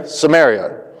Judea,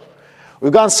 Samaria.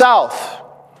 We've gone south.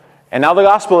 And now the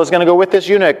gospel is going to go with this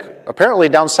eunuch, apparently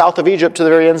down south of Egypt to the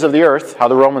very ends of the earth, how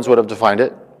the Romans would have defined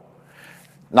it.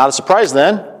 Not a surprise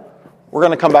then. We're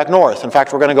going to come back north. In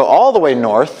fact, we're going to go all the way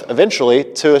north, eventually,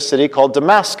 to a city called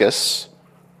Damascus,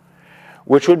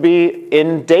 which would be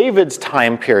in David's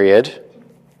time period,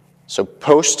 so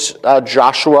post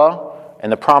Joshua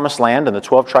and the Promised Land and the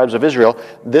 12 tribes of Israel.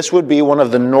 This would be one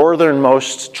of the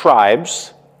northernmost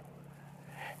tribes,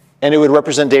 and it would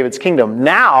represent David's kingdom.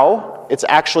 Now, it's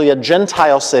actually a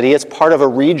Gentile city. It's part of a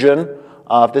region.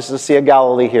 This is the Sea of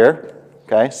Galilee here.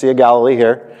 Okay, Sea of Galilee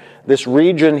here. This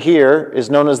region here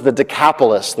is known as the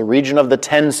Decapolis, the region of the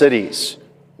 10 cities.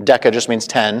 Deca just means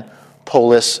 10,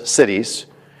 polis, cities.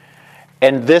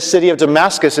 And this city of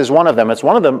Damascus is one of them. It's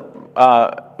one of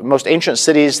the most ancient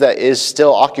cities that is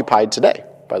still occupied today,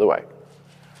 by the way.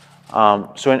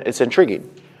 So it's intriguing.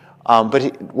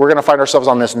 But we're going to find ourselves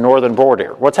on this northern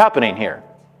border. What's happening here?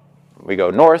 We go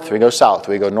north, we go south.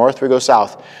 We go north, we go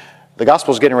south. The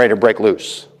gospel's getting ready to break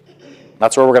loose.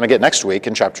 That's where we're going to get next week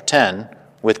in chapter 10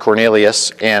 with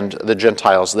Cornelius and the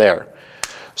Gentiles there.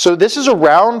 So this is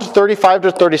around 35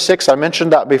 to 36. I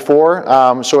mentioned that before.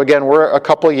 So again, we're a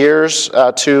couple years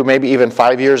to maybe even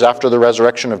 5 years after the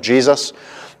resurrection of Jesus.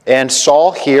 And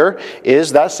Saul here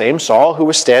is that same Saul who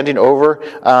was standing over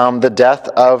the death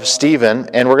of Stephen.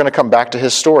 And we're going to come back to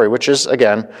his story, which is,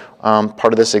 again,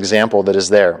 part of this example that is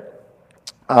there.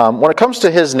 When it comes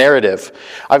to his narrative,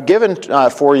 I've given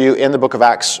for you in the book of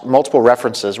Acts multiple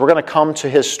references. We're going to come to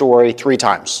his story 3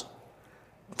 times.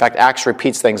 In fact, Acts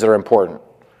repeats things that are important.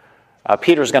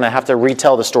 Peter's going to have to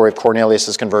retell the story of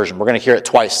Cornelius' conversion. We're going to hear it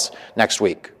twice next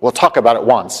week. We'll talk about it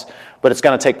once, but it's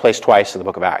going to take place twice in the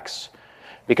book of Acts.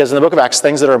 Because in the book of Acts,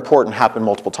 things that are important happen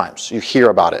multiple times. You hear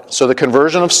about it. So the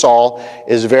conversion of Saul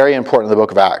is very important in the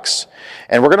book of Acts.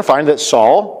 And we're going to find that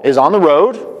Saul is on the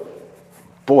road.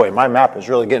 Boy, my map is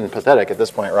really getting pathetic at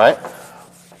this point, right?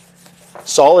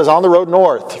 Saul is on the road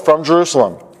north from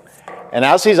Jerusalem. And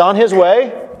as he's on his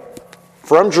way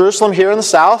from Jerusalem here in the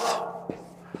south,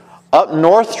 up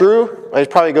north through, he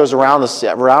probably goes around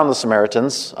the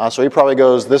Samaritans. So he probably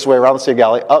goes this way around the Sea of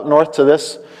Galilee, up north to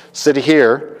this city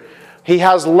here. He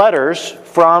has letters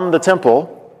from the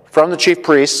temple, from the chief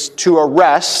priests, to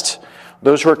arrest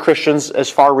those who are Christians as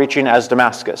far-reaching as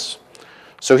Damascus.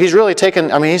 So he's really taken,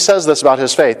 he says this about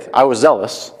his faith. I was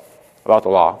zealous about the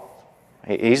law.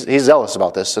 He's zealous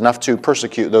about this, enough to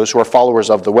persecute those who are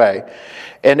followers of the way.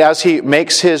 And as he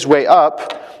makes his way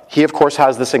up, he of course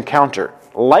has this encounter.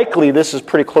 Likely this is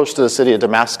pretty close to the city of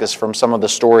Damascus from some of the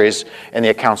stories and the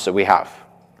accounts that we have.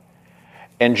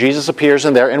 And Jesus appears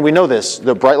in there, and we know this.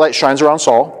 The bright light shines around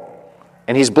Saul,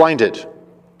 and he's blinded.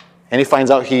 And he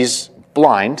finds out he's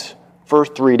blind for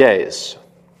 3 days.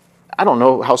 I don't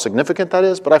know how significant that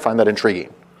is, but I find that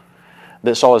intriguing.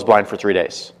 That Saul is blind for 3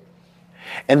 days.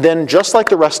 And then, just like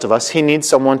the rest of us, he needs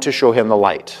someone to show him the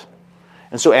light.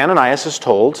 And so Ananias is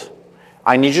told,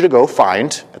 I need you to go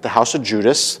find, at the house of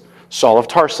Judas, Saul of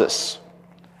Tarsus.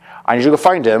 I need you to go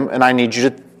find him, and I need you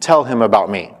to tell him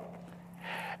about me.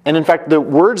 And in fact, the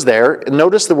words there,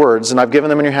 notice the words, and I've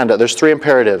given them in your handout. There's 3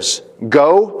 imperatives.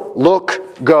 Go,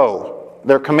 look, go.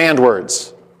 They're command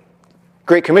words.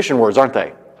 Great Commission words, aren't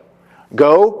they?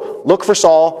 Go, look for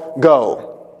Saul,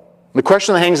 go. The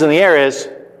question that hangs in the air is,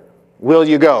 will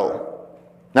you go?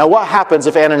 Now, what happens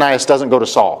if Ananias doesn't go to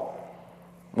Saul?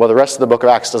 Well, the rest of the book of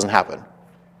Acts doesn't happen.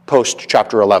 post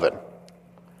chapter 11.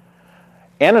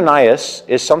 Ananias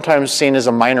is sometimes seen as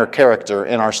a minor character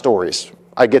in our stories.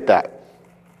 I get that.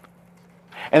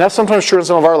 And that's sometimes true in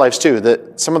some of our lives too,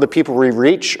 that some of the people we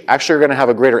reach actually are going to have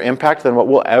a greater impact than what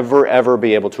we'll ever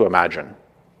be able to imagine.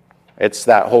 It's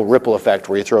that whole ripple effect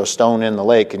where you throw a stone in the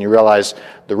lake and you realize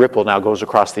the ripple now goes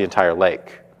across the entire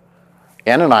lake.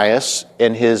 Ananias,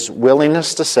 in his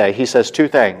willingness to say, he says two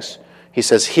things. He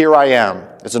says, "Here I am."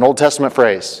 It's an Old Testament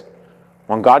phrase.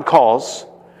 When God calls,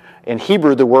 in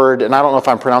Hebrew the word, and I don't know if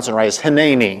I'm pronouncing it right, is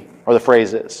Hineni, or the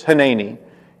phrase is, Hineni.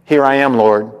 "Here I am,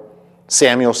 Lord."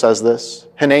 Samuel says this.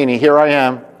 "Hineni, here I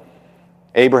am."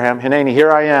 Abraham, "Hineni,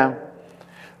 here I am."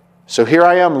 So "Here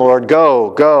I am, Lord,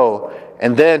 go.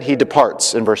 And then he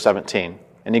departs in verse 17.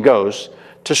 And he goes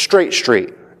to Straight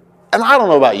Street. And I don't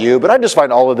know about you, but I just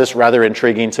find all of this rather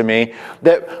intriguing to me.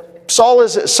 That Saul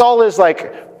is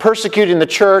like persecuting the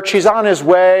church. He's on his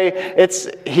way.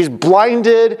 He's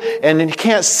blinded and he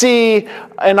can't see.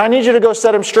 And I need you to go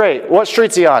set him straight. What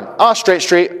street's he on? Oh, Straight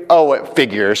Street. Oh, it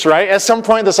figures, right? At some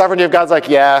point, the sovereignty of God's like,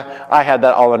 yeah, I had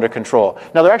that all under control.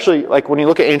 Now, they're actually, like when you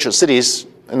look at ancient cities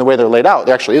and the way they're laid out,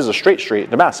 there actually is a straight street in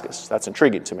Damascus. That's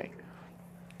intriguing to me.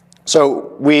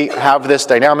 So we have this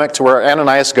dynamic to where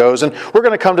Ananias goes, and we're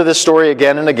going to come to this story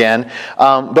again and again,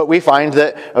 but we find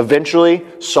that eventually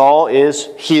Saul is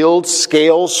healed,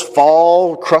 scales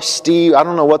fall, crusty, I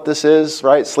don't know what this is,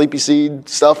 right? Sleepy seed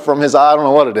stuff from his eye, I don't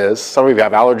know what it is. Some of you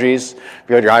have allergies. Have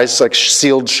you had your eyes like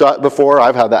sealed shut before?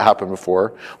 I've had that happen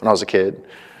before when I was a kid.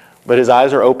 But his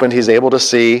eyes are opened, he's able to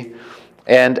see,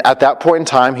 and at that point in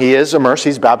time, he is immersed,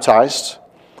 he's baptized.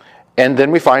 And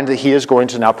then we find that he is going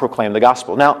to now proclaim the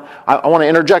gospel. Now, I want to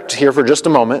interject here for just a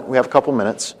moment. We have a couple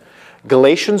minutes.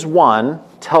 Galatians 1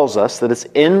 tells us that it's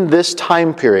in this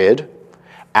time period,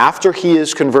 after he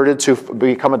is converted to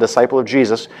become a disciple of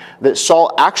Jesus, that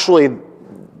Saul actually,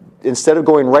 instead of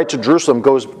going right to Jerusalem,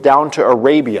 goes down to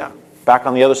Arabia, back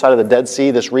on the other side of the Dead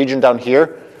Sea, this region down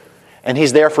here, and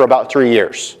he's there for about 3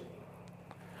 years.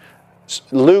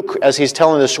 Luke, as he's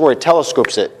telling this story,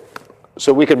 telescopes it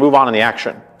so we could move on in the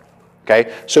action.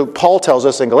 Okay, so Paul tells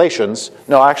us in Galatians,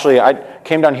 no, actually, I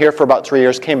came down here for about 3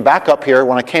 years, came back up here.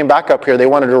 When I came back up here, they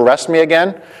wanted to arrest me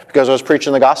again because I was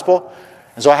preaching the gospel.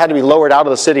 And so I had to be lowered out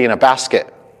of the city in a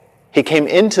basket. He came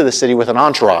into the city with an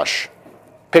entourage.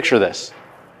 Picture this.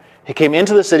 He came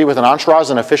into the city with an entourage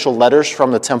and official letters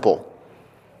from the temple.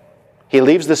 He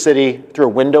leaves the city through a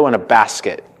window in a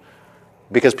basket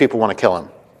because people want to kill him.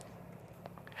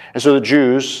 And so the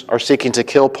Jews are seeking to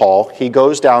kill Paul. He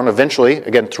goes down eventually,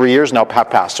 again, 3 years now have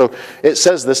passed. So it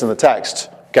says this in the text,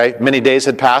 okay? Many days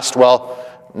had passed. Well,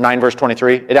 9 verse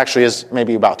 23, it actually is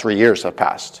maybe about 3 years have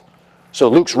passed. So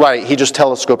Luke's right. He just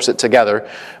telescopes it together.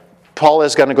 Paul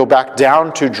is going to go back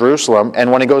down to Jerusalem.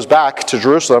 And when he goes back to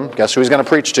Jerusalem, guess who he's going to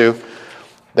preach to?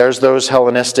 There's those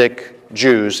Hellenistic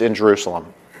Jews in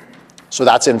Jerusalem. So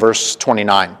that's in verse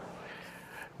 29.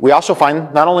 We also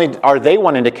find not only are they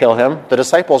wanting to kill him, the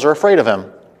disciples are afraid of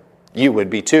him. You would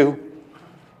be too.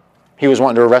 He was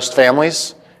wanting to arrest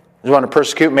families. He was wanting to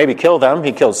persecute, maybe kill them.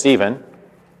 He killed Stephen.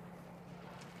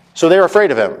 So they were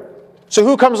afraid of him. So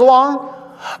who comes along?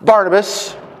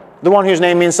 Barnabas, the one whose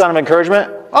name means son of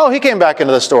encouragement. Oh, he came back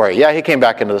into the story. Yeah, he came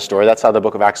back into the story. That's how the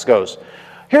book of Acts goes.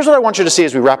 Here's what I want you to see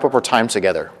as we wrap up our time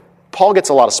together. Paul gets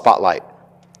a lot of spotlight.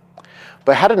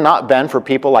 But had it not been for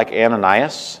people like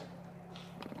Ananias,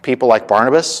 people like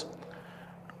Barnabas,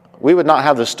 we would not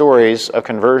have the stories of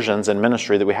conversions and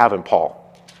ministry that we have in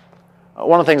Paul.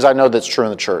 One of the things I know that's true in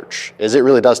the church is it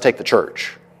really does take the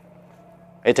church.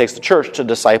 It takes the church to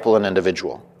disciple an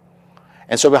individual.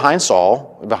 And so behind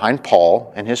Saul, behind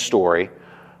Paul and his story,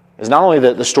 is not only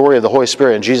the story of the Holy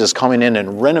Spirit and Jesus coming in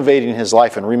and renovating his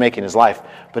life and remaking his life,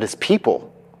 but it's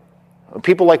people.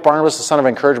 People like Barnabas, the son of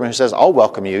encouragement, who says, I'll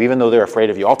welcome you even though they're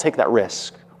afraid of you. I'll take that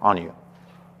risk on you.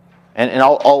 And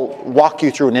I'll walk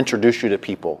you through and introduce you to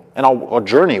people. And I'll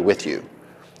journey with you.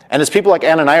 And it's people like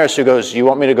Ananias who goes, you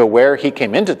want me to go where? He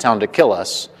came into town to kill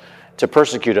us, to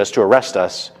persecute us, to arrest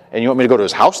us. And you want me to go to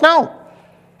his house now?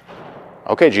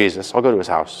 Okay, Jesus, I'll go to his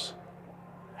house.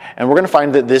 And we're going to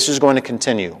find that this is going to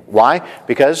continue. Why?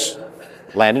 Because,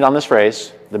 landing on this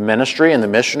phrase, the ministry and the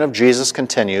mission of Jesus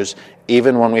continues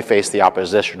even when we face the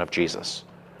opposition of Jesus.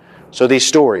 So these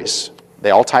stories,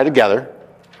 they all tie together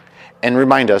and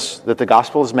remind us that the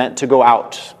gospel is meant to go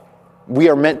out. We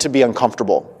are meant to be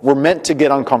uncomfortable. We're meant to get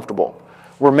uncomfortable.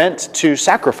 We're meant to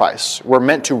sacrifice. We're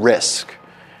meant to risk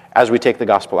as we take the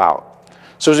gospel out.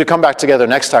 So as we come back together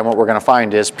next time, what we're going to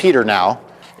find is Peter now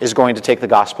is going to take the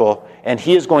gospel and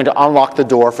he is going to unlock the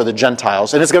door for the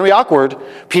Gentiles. And it's going to be awkward.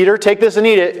 Peter, take this and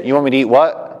eat it. You want me to eat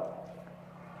what?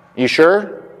 You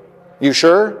sure? You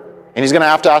sure? And he's going to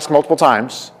have to ask multiple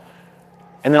times.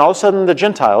 And then all of a sudden the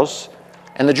Gentiles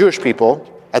and the Jewish people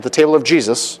at the table of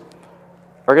Jesus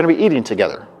are going to be eating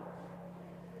together.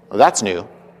 Well, that's new.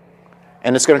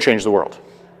 And it's going to change the world.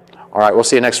 All right, we'll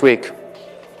see you next week.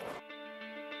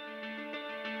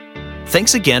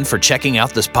 Thanks again for checking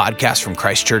out this podcast from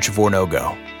Christ Church of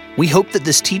Oronogo. We hope that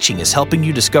this teaching is helping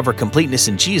you discover completeness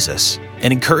in Jesus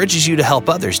and encourages you to help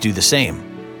others do the same.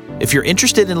 If you're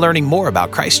interested in learning more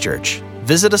about Christ Church,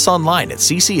 visit us online at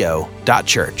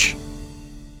cco.church.